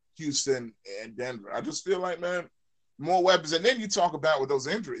Houston and Denver. I just feel like, man, more weapons. And then you talk about with those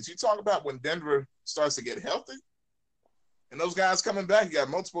injuries. You talk about when Denver starts to get healthy and those guys coming back, you got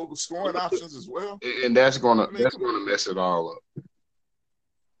multiple scoring options as well. And that's gonna mess it all up.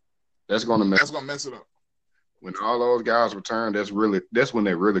 That's gonna mess it up. When all those guys return, that's when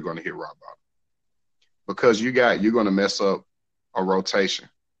they're really gonna hit rock bottom. Because you're gonna mess up a rotation.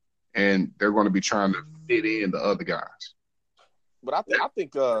 And they're going to be trying to fit in the other guys. But I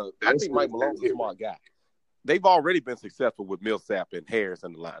think Mike Malone's a smart guy. They've already been successful with Millsap and Harris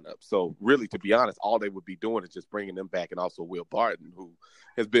in the lineup. So really, to be honest, all they would be doing is just bringing them back, and also Will Barton, who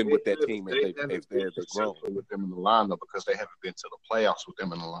has been with that team as they've grown. With them in the lineup because they haven't been to the playoffs with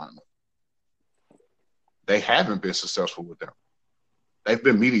them in the lineup. They haven't been successful with them. They've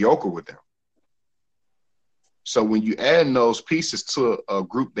been mediocre with them. So when you add those pieces to a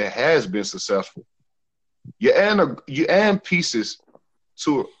group that has been successful, you add a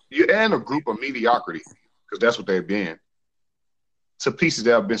group of mediocrity, because that's what they've been, to pieces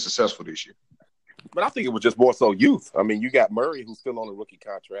that have been successful this year. But I think it was just more so youth. I mean, you got Murray, who's still on a rookie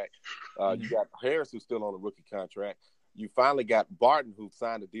contract. You got Harris, who's still on a rookie contract. You finally got Barton, who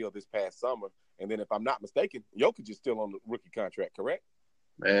signed a deal this past summer. And then if I'm not mistaken, Jokic is still on the rookie contract, correct?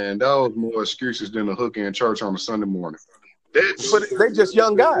 Man, those more excuses than a hooker in church on a Sunday morning. But they're just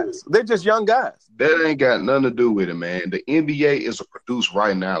young guys. That ain't got nothing to do with it, man. The NBA is a produce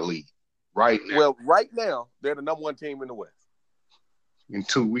right now league. Right now. Well, right now, they're the number one team in the West. In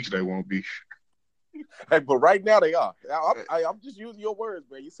 2 weeks, they won't be. Hey, but right now they are. I'm just using your words,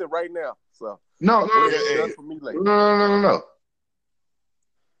 man. You said right now. So No.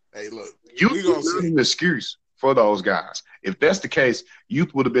 Hey, look. Youth is an excuse for those guys. If that's the case,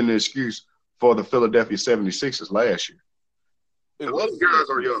 youth would have been an excuse for the Philadelphia 76ers last year. Those guys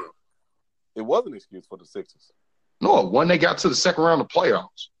are young. It was an excuse for the Sixers. No, when they got to the second round of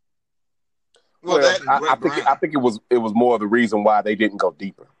playoffs. Well, I think it was more of the reason why they didn't go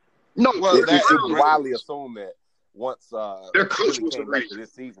deeper. No, it was widely assumed that once their coach was came back to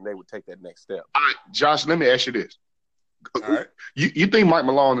this season, they would take that next step. All right, Josh, let me ask you this. All right. You think Mike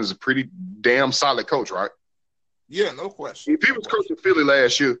Malone is a pretty damn solid coach, right? Yeah, no question. If he was coaching Philly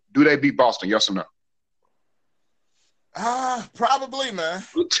last year, do they beat Boston? Yes or no? Probably, man.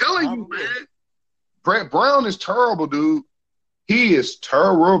 I'm telling you, man. Brett Brown is terrible, dude. He is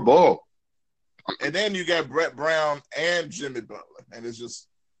terrible. And then you got Brett Brown and Jimmy Butler, and it's just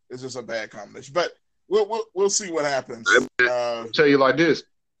a bad combination. But we'll see what happens. I'll tell you like this: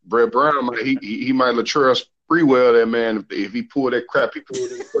 Brett Brown, he might Latrell Sprewell that man if he pulled that crap he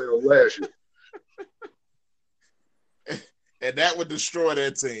pulled in the playoffs last year. And that would destroy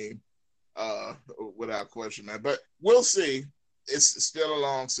their team, without question, man. But we'll see. It's still a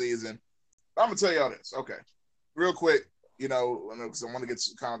long season. I'm gonna tell y'all this, okay? Real quick, because I want to get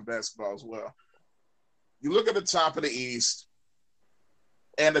to college basketball as well. You look at the top of the East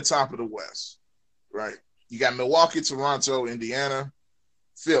and the top of the West, right? You got Milwaukee, Toronto, Indiana,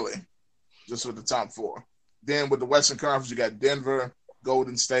 Philly, just with the top four. Then with the Western Conference, you got Denver,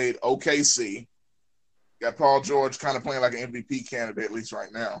 Golden State, OKC. You got Paul George kind of playing like an MVP candidate, at least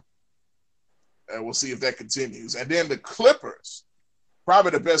right now. We'll see if that continues. And then the Clippers,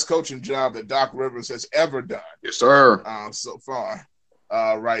 probably the best coaching job that Doc Rivers has ever done. Yes, sir. So far,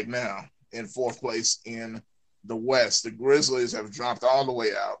 right now, in fourth place in the West. The Grizzlies have dropped all the way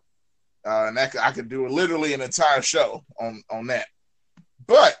out. And I could do literally an entire show on that.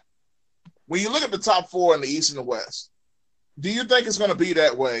 But when you look at the top four in the East and the West, do you think it's going to be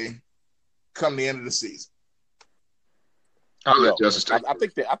that way come the end of the season? I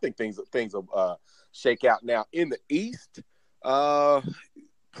think things will shake out now in the East.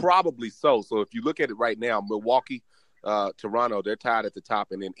 Probably so. So if you look at it right now, Milwaukee, Toronto, they're tied at the top,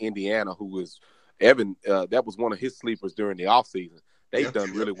 and then Indiana, who is Evan, that was one of his sleepers during the offseason. They've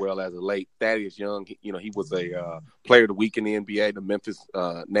done really well as of late. Thaddeus Young, he was a player of the week in the NBA, the Memphis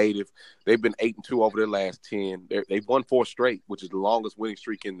native. They've been 8-2 over their last 10. They've won 4 straight, which is the longest winning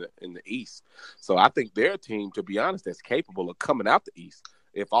streak in the East. So I think they're a team, to be honest, that's capable of coming out the East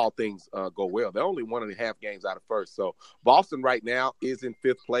if all things go well. They're only 1.5 games out of first. So Boston right now is in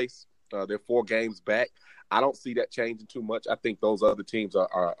 5th place. They're 4 games back. I don't see that changing too much. I think those other teams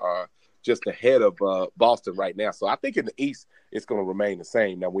are just ahead of Boston right now. So I think in the East, it's going to remain the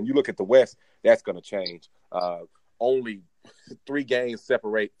same. Now, when you look at the West, that's going to change. Only 3 games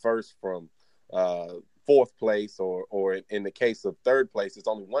separate first from 4th place, or in the case of 3rd place, it's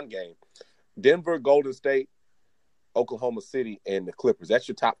only 1 game. Denver, Golden State, Oklahoma City, and the Clippers. That's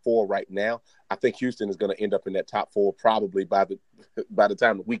your top 4 right now. I think Houston is going to end up in that top 4 probably by the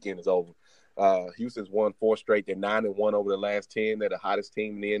time the weekend is over. Houston's won 4 straight. They're 9-1 over the last 10. They're the hottest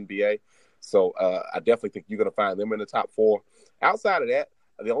team in the NBA. So I definitely think you're going to find them in the top 4. Outside of that,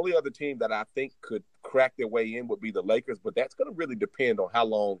 the only other team that I think could crack their way in would be the Lakers, but that's going to really depend on how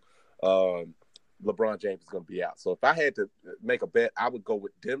long LeBron James is going to be out. So if I had to make a bet, I would go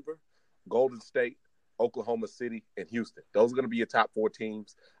with Denver, Golden State, Oklahoma City, and Houston. Those are going to be your top 4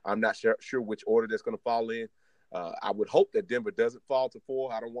 teams. I'm not sure which order that's going to fall in. I would hope that Denver doesn't fall to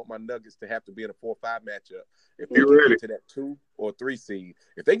 4. I don't want my Nuggets to have to be in a 4-5 matchup. If they can get to that 2 or 3 seed,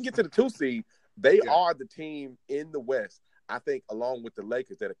 if they can get to the 2 seed, they are the team in the West, I think, along with the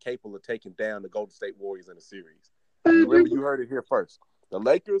Lakers, that are capable of taking down the Golden State Warriors in a series. Remember, you heard it here first. The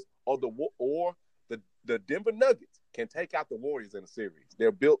Lakers or the Denver Nuggets can take out the Warriors in a series.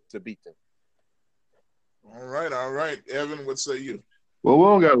 They're built to beat them. All right. Evan, what say you? Well, we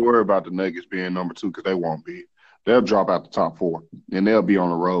don't got to worry about the Nuggets being number 2 because they won't be. They'll drop out the top 4, and they'll be on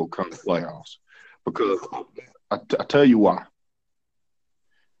the road come the playoffs. Because I tell you why.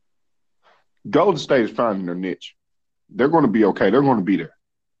 Golden State is finding their niche. They're going to be okay. They're going to be there.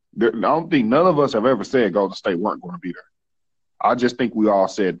 I don't think none of us have ever said Golden State weren't going to be there. I just think we all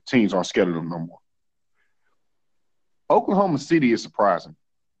said teams aren't scared of them no more. Oklahoma City is surprising.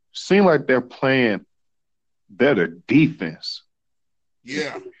 Seems like they're playing better defense.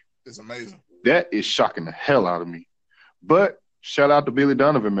 Yeah, it's amazing. That is shocking the hell out of me. But shout out to Billy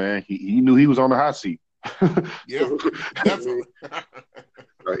Donovan, man. He knew he was on the hot seat. Yeah, definitely.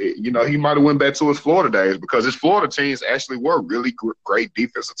 He might have went back to his Florida days because his Florida teams actually were really great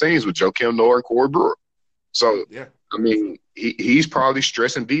defensive teams with Joakim Noah and Corey Brewer. So, yeah. I mean, he's probably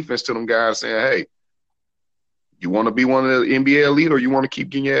stressing defense to them guys saying, hey, you want to be one of the NBA elite or you want to keep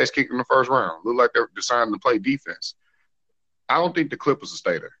getting your ass kicked in the first round? Look like they're deciding to play defense. I don't think the Clippers will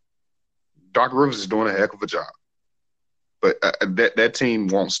stay there. Doc Rivers is doing a heck of a job. But that team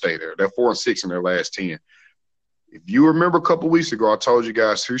won't stay there. They're 4-6 in their last 10. If you remember a couple weeks ago, I told you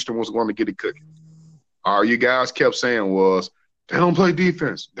guys Houston was going to get it cooking. All you guys kept saying was, they don't play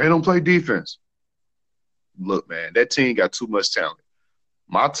defense. They don't play defense. Look, man, that team got too much talent.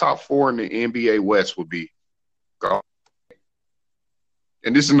 My top 4 in the NBA West would be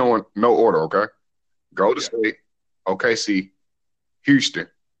and this is no order, okay? Golden State, OKC, Houston,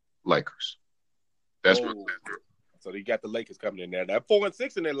 Lakers. That's what. So you got the Lakers coming in there. They're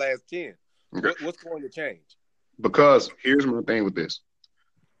 4-6 in their last 10. Okay. What's going to change? Because here's my thing with this.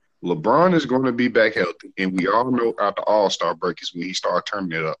 LeBron is going to be back healthy, and we all know out the All-Star break is when he started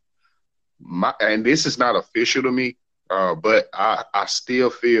turning it up. And this is not official to me, but I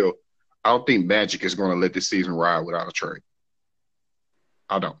still feel I don't think Magic is going to let this season ride without a trade.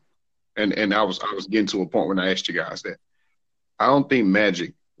 I don't. And I was getting to a point when I asked you guys that. I don't think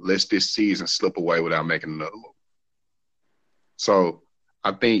Magic lets this season slip away without making another move. So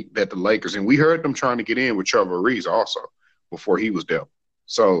I think that the Lakers, and we heard them trying to get in with Trevor Ariza also before he was dealt.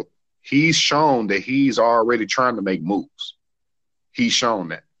 So he's shown that he's already trying to make moves. He's shown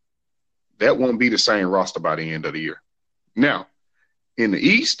that. That won't be the same roster by the end of the year. Now, in the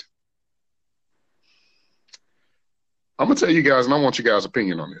East, I'm going to tell you guys, and I want you guys'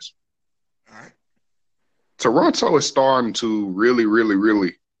 opinion on this. All right. Toronto is starting to really, really,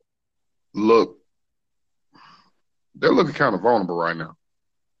 really look – they're looking kind of vulnerable right now.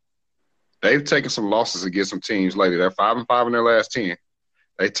 They've taken some losses against some teams lately. They're 5-5 in their last 10.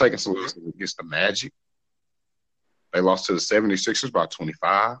 They've taken some losses against the Magic. They lost to the 76ers by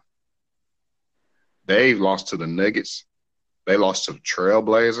 25. They've lost to the Nuggets. They lost to the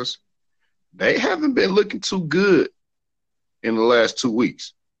Trailblazers. They haven't been looking too good in the last 2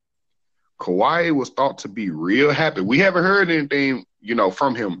 weeks. Kawhi was thought to be real happy. We haven't heard anything,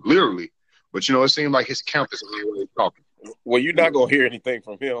 from him literally, but it seemed like his camp is always talking. Well, you're not gonna hear anything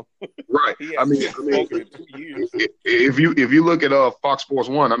from him, right? He I mean, spoken in 2 years. if you look at Fox Sports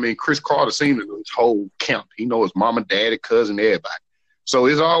 1, I mean, Chris Carter seen his whole camp. He knows his mama, daddy, cousin, everybody. So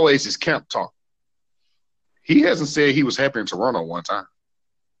it's always his camp talk. He hasn't said he was happy in Toronto one time.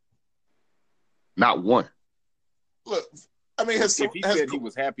 Not one. Look, I mean, if he said he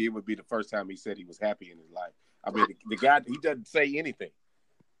was happy, it would be the first time he said he was happy in his life. I mean, the guy, he doesn't say anything.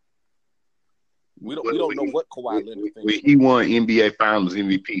 We don't know what Kawhi Leonard thinks. When he won NBA Finals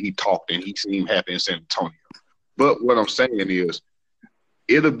MVP, he talked and he seemed happy in San Antonio. But what I'm saying is,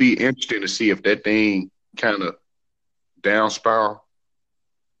 it'll be interesting to see if that thing kind of down spiral.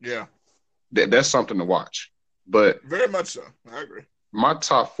 Yeah. That's something to watch. But very much so. I agree. My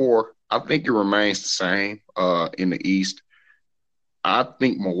top 4, I think it remains the same in the East. I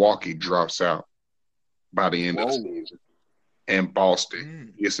think Milwaukee drops out by the end of the season. And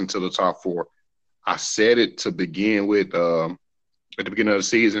Boston gets into the top 4. I said it to begin with at the beginning of the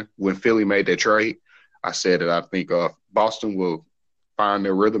season when Philly made that trade. I said that I think Boston will find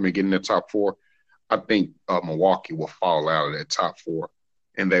their rhythm and get in the top 4. I think Milwaukee will fall out of that top 4,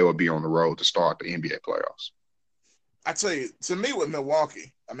 and they will be on the road to start the NBA playoffs. I tell you, to me with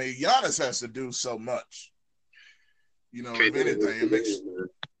Milwaukee, I mean, Giannis has to do so much. If anything,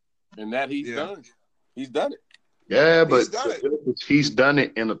 and that he's done. He's done it. Yeah, but he's done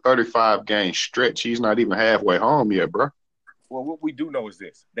it in a 35-game stretch. He's not even halfway home yet, bro. Well, what we do know is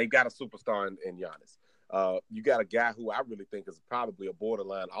this. They got a superstar in Giannis. You got a guy who I really think is probably a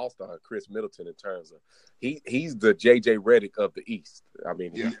borderline all-star, Chris Middleton, in terms of he's the J.J. Redick of the East. I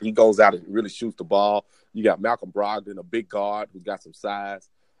mean, he goes out and really shoots the ball. You got Malcolm Brogdon, a big guard who's got some size.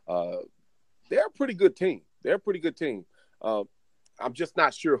 They're a pretty good team. I'm just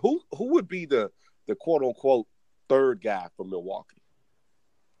not sure who would be the quote-unquote third guy for Milwaukee.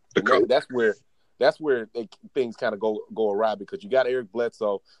 That's where things kind of go awry because you got Eric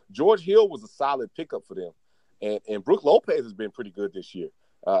Bledsoe. George Hill was a solid pickup for them, and Brook Lopez has been pretty good this year.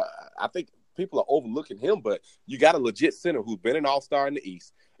 I think people are overlooking him, but you got a legit center who's been an all-star in the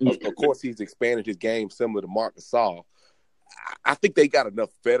East. Of course, he's expanded his game similar to Marc Gasol. I think they got enough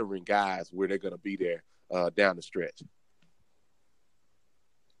veteran guys where they're going to be there down the stretch.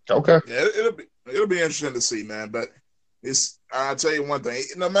 Okay. Yeah, it'll be interesting to see, man. But I'll tell you one thing: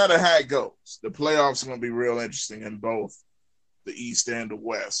 no matter how it goes, the playoffs are going to be real interesting in both the East and the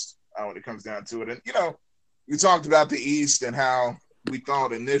West when it comes down to it. And we talked about the East and how we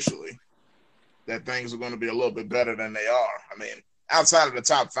thought initially that things were going to be a little bit better than they are. I mean, outside of the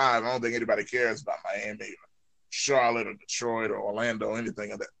top 5, I don't think anybody cares about Miami, or Charlotte, or Detroit, or Orlando, any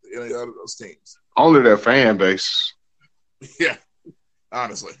other of those teams. Only their fan base. Yeah.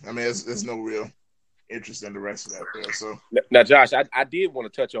 Honestly, I mean, there's no real interest in the rest of that there. So now, Josh, I did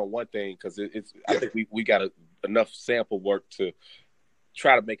want to touch on one thing because I think we got enough sample work to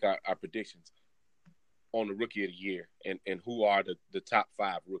try to make our predictions on the Rookie of the Year and who are the top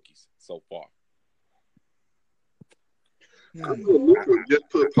 5 rookies so far. Luka just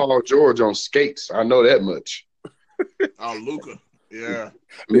put Paul George on skates. I know that much. Oh, Luka, yeah.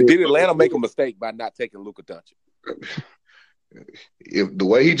 Did Atlanta make a mistake by not taking Luka Doncic? If the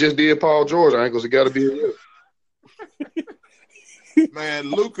way he just did Paul George ankles, it got to be a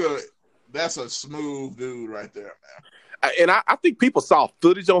man. Luka, that's a smooth dude right there, man. And I think people saw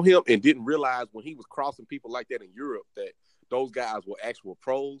footage on him and didn't realize when he was crossing people like that in Europe that those guys were actual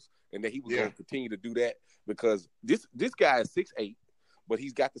pros and that he was going to continue to do that because this guy is 6'8", but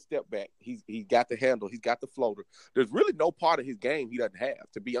he's got the step back. He's got the handle. He's got the floater. There's really no part of his game he doesn't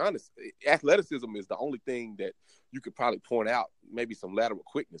have. To be honest, athleticism is the only thing that you could probably point out, maybe some lateral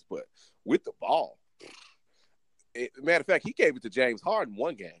quickness, but with the ball, matter of fact, he gave it to James Harden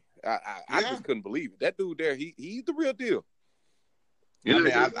one game. I just couldn't believe it. That dude there, he's the real deal. I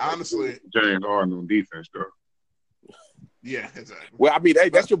mean, honestly, James Harden on defense, though. Yeah, exactly. Well, I mean, hey,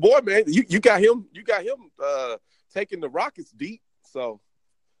 that's your boy, man. You got him taking the Rockets deep, so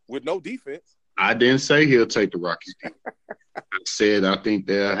with no defense. I didn't say he'll take the Rockets deep. I said I think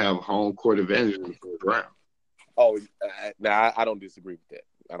they'll have home court advantage in the first round. Oh, I don't disagree with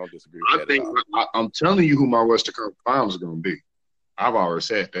that. I don't disagree with that at all. I'm telling you who my Western Conference Finals is going to be. I've already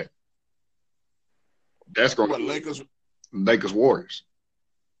said that. That's going to be Lakers Warriors.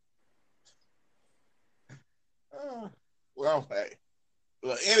 Well, hey,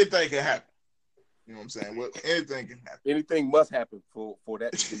 look, anything can happen. You know what I'm saying? Well, anything can happen. Anything must happen for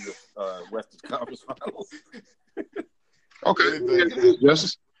that to be the Western Conference Finals. Okay,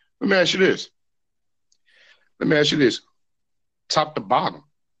 Justice. Let me ask you this. Top to bottom,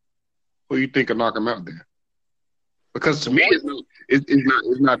 who you think will knock him out there? Because to me, it's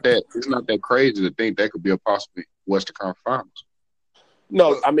not that crazy to think that could be a possible Western Conference Finals.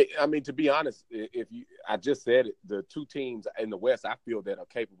 No, I mean to be honest, I just said it. The two teams in the West, I feel that are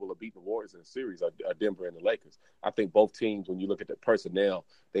capable of beating the Warriors in a series are Denver and the Lakers. I think both teams, when you look at the personnel,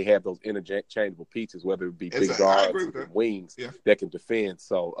 they have those interchangeable pieces, whether it be big guards and wings that can defend.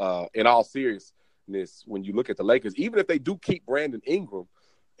 So, in all seriousness, when you look at the Lakers, even if they do keep Brandon Ingram,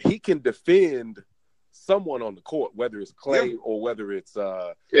 he can defend someone on the court, whether it's Clay or whether it's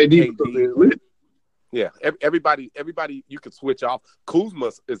KD. Yeah, everybody, you could switch off.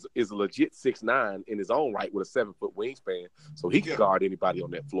 Kuzma is a legit 6'9" in his own right with a 7-foot wingspan, so he can guard anybody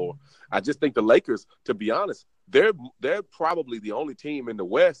on that floor. I just think the Lakers, to be honest, they're probably the only team in the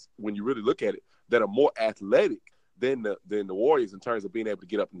West, when you really look at it, that are more athletic than the Warriors in terms of being able to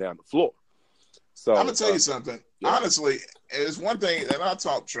get up and down the floor. So I'm gonna tell you something. Yeah. Honestly, it's one thing, and I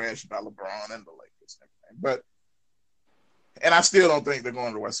talk trash about LeBron and the Lakers and everything, but. And I still don't think they're going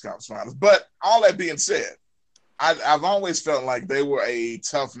to the West Conference Finals. But all that being said, I've always felt like they were a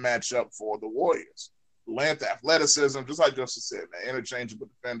tough matchup for the Warriors. Length, athleticism, just like Justin said, man, interchangeable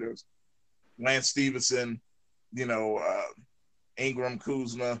defenders. Lance Stevenson, Ingram,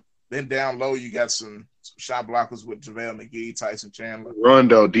 Kuzma. Then down low, you got some shot blockers with JaVale McGee, Tyson Chandler.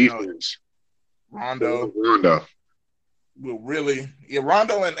 Rondo defense. Rondo. Will really,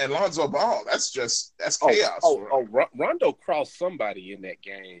 Rondo and Lonzo Ball. That's chaos. Rondo crossed somebody in that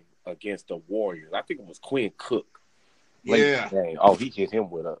game against the Warriors. I think it was Quinn Cook. Yeah. He hit him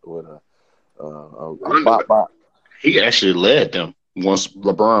with a bop. He actually led them once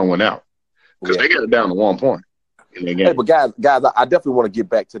LeBron went out because they got it down to 1 point in the game. Hey, but guys, I definitely want to get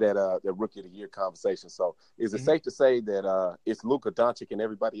back to that Rookie of the Year conversation. So, is it safe to say that it's Luka Doncic and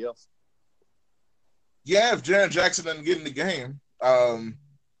everybody else? Yeah, if Jaren Jackson doesn't get in the game,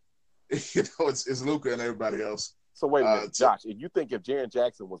 it's Luka and everybody else. So wait a minute, Josh. You think if Jaren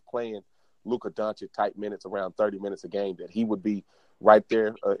Jackson was playing Luka Doncic type minutes, around 30 minutes a game, that he would be right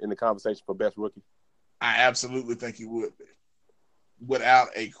there in the conversation for best rookie? I absolutely think he would be, without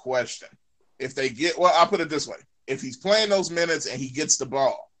a question. If they I'll put it this way: if he's playing those minutes and he gets the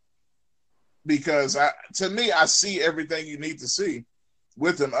ball, because to me, I see everything you need to see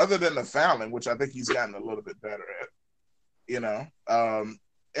with him, other than the fouling, which I think he's gotten a little bit better at.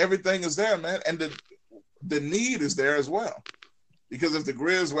 Everything is there, man, and the need is there as well. Because if the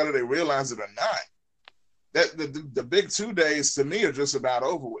Grizz, whether they realize it or not, that the big 2 days to me are just about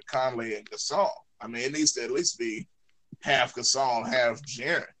over with Conley and Gasol. I mean, it needs to at least be half Gasol, half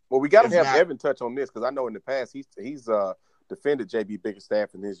Jaren. Well, we got to have Evan touch on this because I know in the past he's defended JB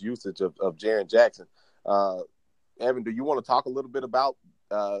Bickerstaff and his usage of Jaren Jackson. Evan, do you want to talk a little bit about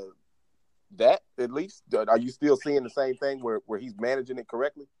that at least? Are you still seeing the same thing where he's managing it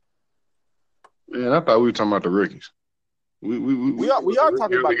correctly? Man, I thought we were talking about the rookies. We are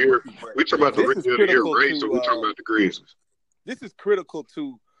talking about the rookies. We talking about the rookie of the year race, so we're talking about the Grizzlies. This is critical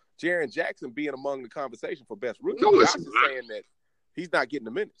to Jaren Jackson being among the conversation for best rookie. No, Josh is saying that he's not getting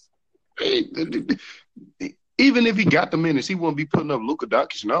the minutes. Hey, even if he got the minutes, he wouldn't be putting up Luka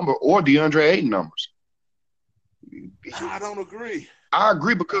Doncic's number or DeAndre Ayton numbers. I don't agree. I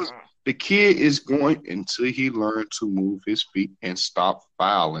agree because the kid is going, until he learns to move his feet and stop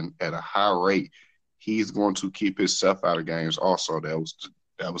fouling at a high rate, he's going to keep himself out of games also. That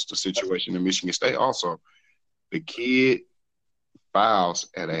was the situation in Michigan State also. The kid fouls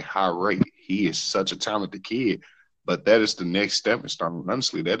at a high rate. He is such a talented kid, but that is the next stepping stone.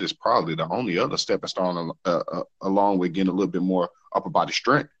 Honestly, that is probably the only other stepping stone along with getting a little bit more upper body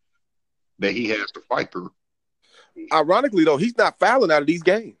strength that he has to fight through. Ironically, though, he's not fouling out of these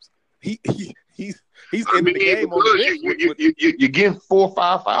games. He's in the game on the bench. You're getting 4 or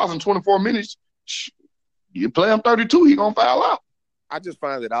 5 fouls in 24 minutes. You play him 32, he's going to foul out. I just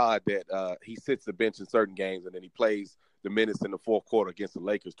find it odd that he sits the bench in certain games and then he plays the minutes in the fourth quarter against the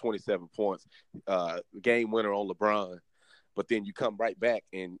Lakers, 27 points, game winner on LeBron. But then you come right back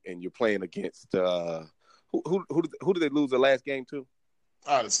and you're playing against who did they lose the last game to?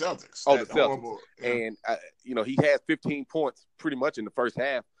 The Celtics. The Celtics. Yeah. And, he has 15 points pretty much in the first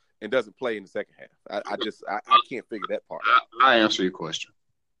half and doesn't play in the second half. I can't figure that part out. I answer your question.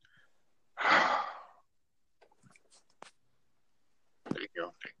 There you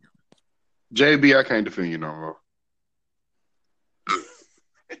go. JB, I can't defend you no more.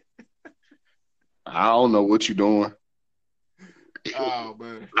 I don't know what you're doing. Oh,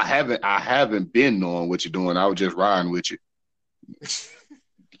 man. I haven't been knowing what you're doing. I was just riding with you.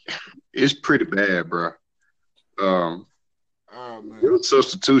 It's pretty bad, bro. Oh man. Your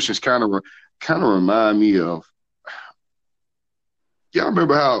substitutions kind of remind me of. Y'all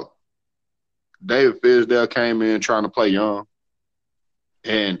remember how David Fisdale came in trying to play young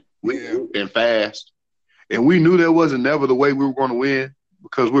and fast, and we knew that wasn't never the way we were going to win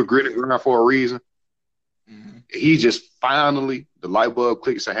because we're gritting ground for a reason. Mm-hmm. He just finally the light bulb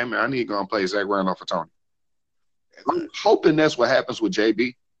clicked and said, "Hey man, I need to go and play Zach Randolph for Tony." I'm hoping that's what happens with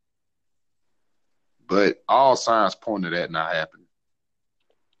JB, but all signs point to that not happening.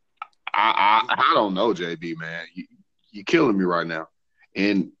 I don't know, JB, man. You're killing me right now.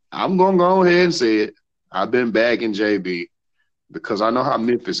 And I'm going to go ahead and say it. I've been bagging JB because I know how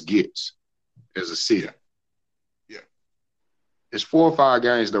Memphis gets as a city. Yeah. It's 4 or 5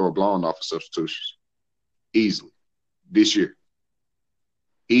 games that were blown off of substitutions. Easily. This year.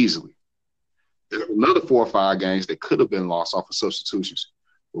 Easily. There's another 4 or 5 games that could have been lost off of substitutions,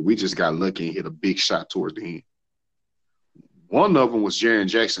 but we just got lucky and hit a big shot towards the end. One of them was Jaren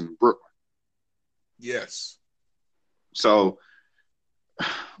Jackson in Brooklyn. Yes. So,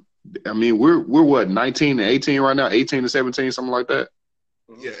 I mean, we're what, 19 and 18 right now? 18 and 17, something like that?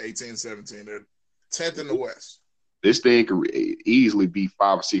 Yeah, 18, 17. They're 10th in the West. This thing could easily be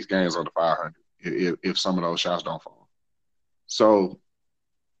 5 or 6 games under 500 if some of those shots don't fall. So,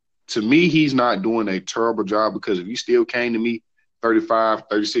 to me, he's not doing a terrible job because if you still came to me 35,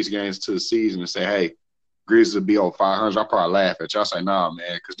 36 games to the season and say, hey, Grizzlies will be over 500, I'll probably laugh at you. I'll say, nah,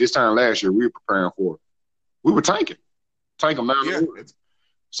 man, because this time last year we were preparing for it. We were tanking. Tank them down the road.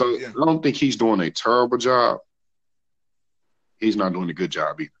 So I don't think he's doing a terrible job. He's not doing a good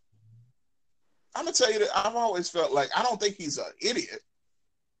job either. I'm going to tell you that I've always felt like I don't think he's an idiot.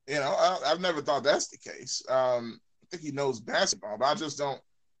 You know, I've never thought that's the case. I think he knows basketball, but I just don't.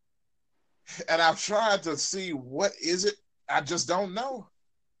 And I've tried to see what is it. I just don't know.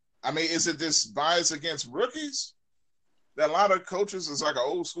 I mean, is it this bias against rookies? That a lot of coaches is like an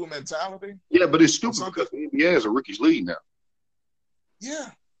old school mentality. Yeah, but it's stupid because the NBA is a rookies league now.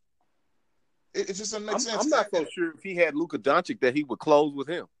 Yeah. It just doesn't make sense. I'm not so sure if he had Luka Doncic that he would close with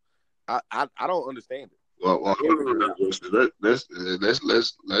him. I don't understand it. Well,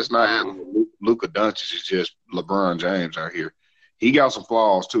 let's not have Luka Doncic is just LeBron James out here. He got some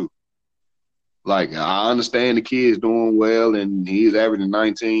flaws too. Like, I understand the kid's doing well and he's averaging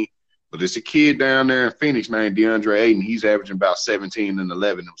 19, but it's a kid down there in Phoenix named DeAndre Ayton. He's averaging about 17 and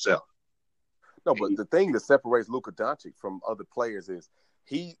 11 himself. No, but the thing that separates Luka Doncic from other players is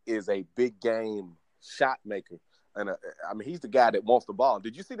he is a big game shot maker. And I mean, he's the guy that wants the ball.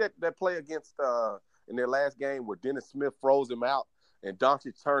 Did you see that play against in their last game where Dennis Smith froze him out and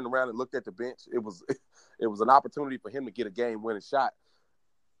Doncic turned around and looked at the bench? It was an opportunity for him to get a game-winning shot.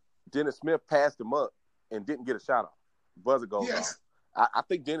 Dennis Smith passed him up and didn't get a shot off. Buzzer goes off. I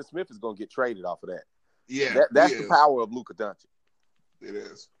think Dennis Smith is going to get traded off of that. Yeah, that's the power of Luka Doncic. It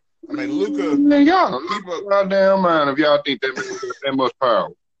is. I mean, Luka. Man, y'all damn mind if y'all think that much power.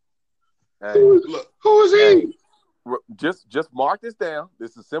 Hey, who is he? Just mark this down.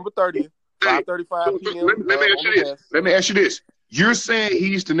 This is December 30th, 5:35 p.m. Let me ask you this. You're saying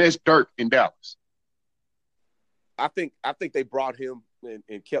he's the next Dirk in Dallas? I think they brought him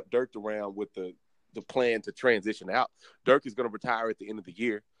and kept Dirk around with the plan to transition out. Dirk is going to retire at the end of the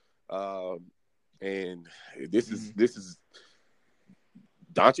year, and this is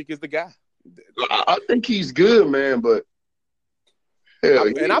Doncic is the guy. I think he's good, man, but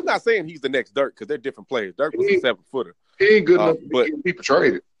and I'm not saying he's the next Dirk because they're different players. Dirk was a 7-footer. He ain't good enough to get people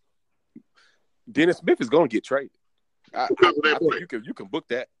traded. Dennis Smith is going to get traded. I think you can book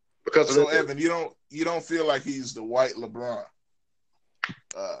that. Because so Evan, you don't feel like he's the white LeBron,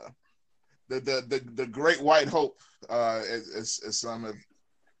 the great white hope, as some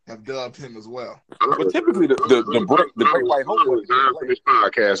have dubbed him as well. But typically, the great white hope was for this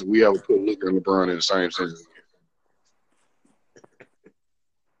podcast. We ever put Luka and LeBron in the same sentence.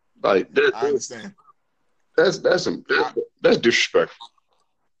 Like that, I understand. That's disrespectful.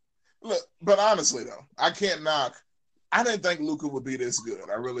 Look, but honestly though, I can't knock. I didn't think Luka would be this good.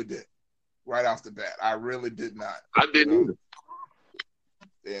 I really did. Right off the bat, I really did not. I didn't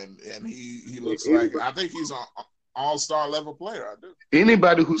either. And he looks like, I think he's an all-star level player. I do.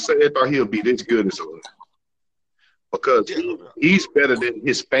 Anybody who said thought he'll be this good is a liar. Because he's better than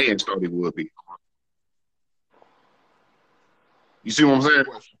his fans thought he would be. You see what I'm saying?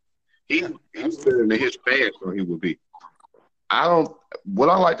 He's better than his fans thought he would be. What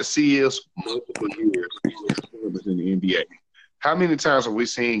I like to see is multiple years in the NBA. How many times have we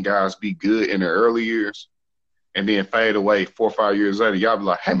seen guys be good in their early years and then fade away 4 or 5 years later, y'all be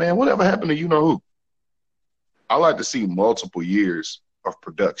like, hey, man, whatever happened to you know who? I like to see multiple years of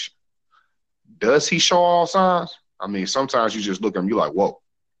production. Does he show all signs? I mean, sometimes you just look at him, you're like, whoa.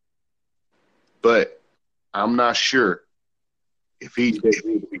 But I'm not sure if he's going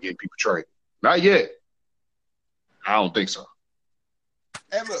to be getting people traded. Not yet. I don't think so.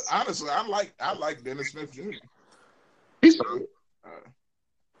 And look, honestly, I like Dennis Smith Jr. He's fine.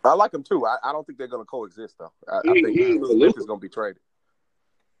 I like him too. I don't think they're going to coexist though. I think Smith is going to be traded.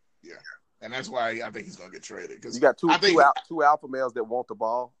 Yeah, and that's why I think he's going to get traded. Because you got two alpha males that want the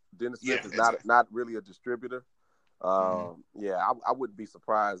ball. Dennis Smith is not really a distributor. Yeah, I wouldn't be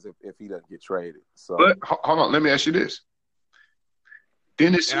surprised if he doesn't get traded. So, but hold on, let me ask you this.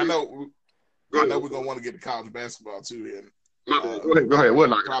 Dennis, and I know we're going to want to get to college basketball too. And go ahead.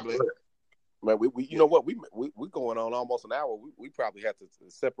 What not probably. Man, we you know what we going on almost an hour. We probably have to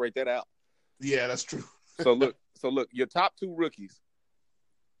separate that out. Yeah, that's true. So look, your top two rookies,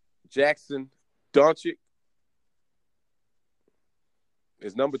 Jackson Doncic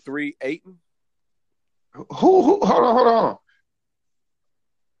is number 3, Ayton. Who? Hold on.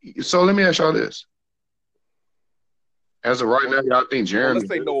 So let me ask y'all this: as of right now, y'all think Jeremy? Let's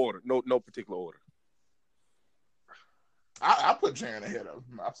say no order, no particular order. I put Jaren ahead of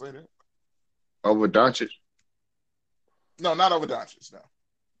him. I'll say that. Over Doncic? No, not over Doncic. No.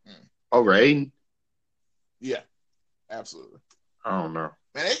 Over Ayton? Yeah, absolutely. I don't know.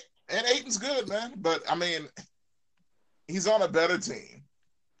 And Ayton's good, man. But I mean, he's on a better team,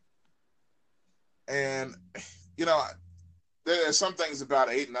 and you know, there's some things about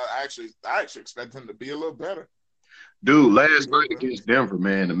Ayton. I actually expect him to be a little better. Dude, last night against Denver,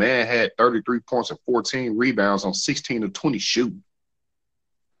 man, the man had 33 points and 14 rebounds on 16 of 20 shooting.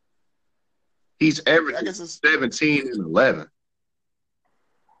 He's averaging 17 and 11.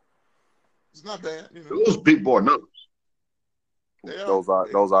 It's not bad. You know. Those big boy numbers. Those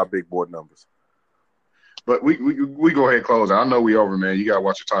are big boy numbers. But we go ahead and close. I know we over, man. You gotta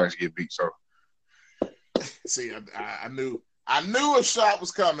watch your Tigers get beat. So, see, I knew a shot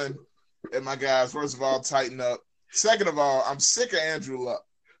was coming. And my guys, first of all, tighten up. Second of all, I'm sick of Andrew Luck.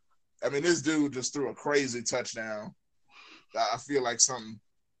 I mean, this dude just threw a crazy touchdown. I feel like something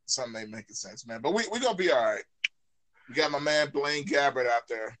ain't making sense, man. But we gonna be all right. We got my man Blaine Gabbert out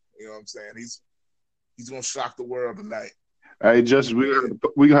there. You know what I'm saying? He's gonna shock the world tonight. Hey, Justice,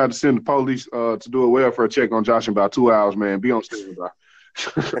 we gonna have to send the police to do a welfare check on Josh in about 2 hours, man. Be on standby.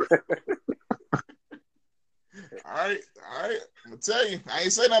 All right. I'm gonna tell you, I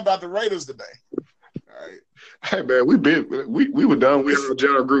ain't saying nothing about the Raiders today. All right. Hey man, we were done with our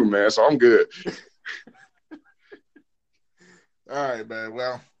general group, man. So I'm good. All right, man.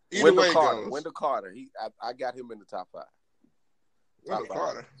 Well, either way it goes. Wendell Carter. I got him in the top 5.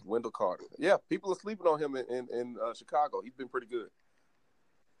 Wendell Carter. Yeah, people are sleeping on him in Chicago. He's been pretty good.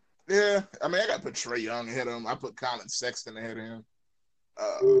 Yeah, I mean, I got to put Trae Young ahead of him. I put Colin Sexton ahead of him.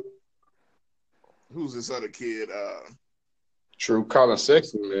 Who's this other kid? True, Colin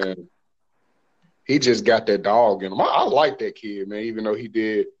Sexton, man. He just got that dog in him. I like that kid, man, even though he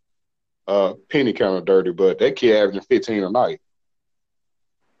did Penny kind of dirty, but that kid averaging 15 a night.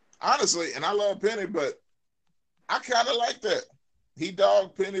 Honestly, and I love Penny, but I kind of like that. He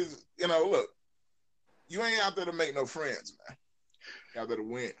dogged Penny's, look, you ain't out there to make no friends, man. You're out there to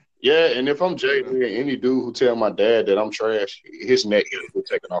win. Yeah, and if I'm Jay, any dude who tell my dad that I'm trash, his neck is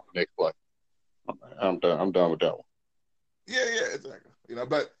taking off the next play. I'm done. I'm done with that one. Yeah, exactly.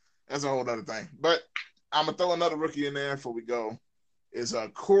 But that's a whole other thing. But I'm gonna throw another rookie in there before we go. Is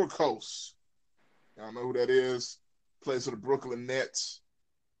Kurucs. Y'all know who that is? Plays for the Brooklyn Nets,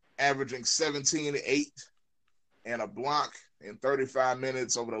 averaging 17-8 and a block in 35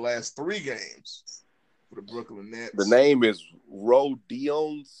 minutes over the last 3 games for the Brooklyn Nets. The name is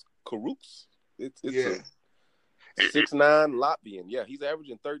Rodions Kurucs. It's a 6'9" Latvian. Yeah, he's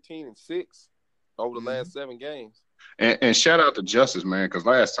averaging 13 and 6 over the last 7 games. And shout out to Justice, man, because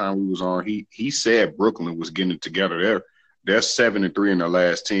last time we was on, he said Brooklyn was getting it together. They're 7-3 in their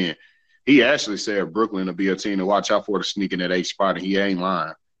last 10. He actually said Brooklyn will be a team to watch out for to sneak in that 8th spot, and he ain't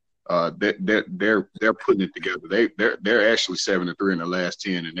lying. They're putting it together. They're actually 7-3 in the last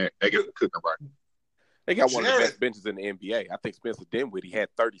 10, and they got the cooking right. They got one of the best benches in the NBA. I think Spencer Dinwiddie had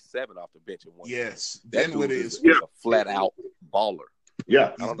 37 off the bench in one. Yes, Dinwiddie is a flat out baller.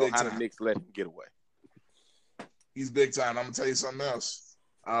 Yeah, I don't know how the Knicks let him get away. He's big time. I'm gonna tell you something else.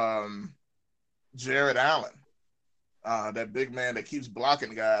 Jared Allen, that big man that keeps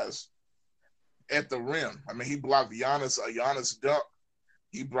blocking guys at the rim. I mean, he blocked Giannis dunk.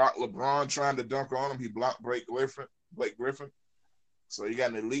 He blocked LeBron trying to dunk on him. He blocked Blake Griffin. So you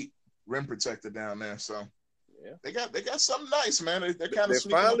got an elite rim protector down there. So Yeah. They got something nice, man. They're kind of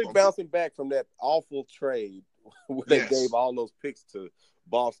finally bouncing back from that awful trade where they gave all those picks to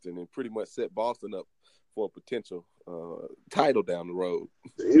Boston and pretty much set Boston up for a potential title down the road.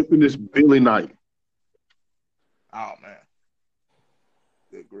 The infamous Billy Knight. Oh man,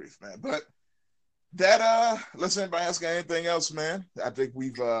 good grief, man! But that unless anybody else got anything else, man, I think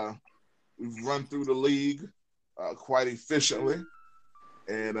we've run through the league quite efficiently,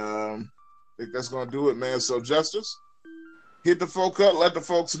 and I think that's gonna do it, man. So Justice, hit the folk up, let the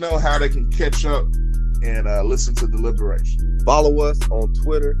folks know how they can catch up and listen to Deliberation. Follow us on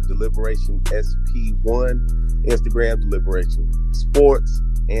Twitter, Deliberation SP1, Instagram, Deliberation Sports,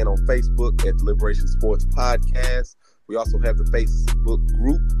 and on Facebook at Deliberation Sports Podcast. We also have the Facebook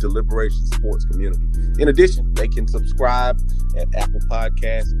group, Deliberation Sports Community. In addition, they can subscribe at Apple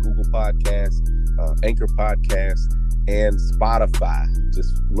Podcasts, Google Podcasts, Anchor Podcasts, and Spotify.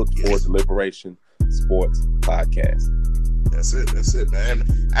 Just look for Deliberation Sports Podcast. That's it, man.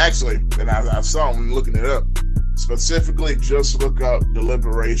 Actually, and I saw him looking it up. Specifically, just look up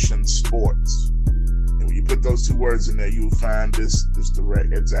Deliberation Sports. And when you put those two words in there, you will find this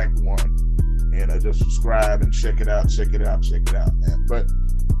direct exact one. And just subscribe and check it out, man. But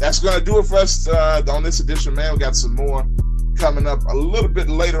that's going to do it for us on this edition, man. We got some more coming up a little bit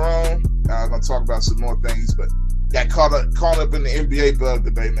later on. I'm going to talk about some more things, but got caught up in the NBA bug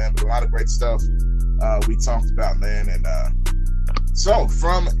today, man. But a lot of great stuff we talked about, man. And so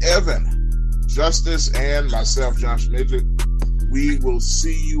from Evan, Justice, and myself, Josh Midget, we will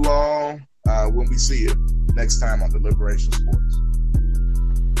see you all when we see you next time on Deliberation Sports.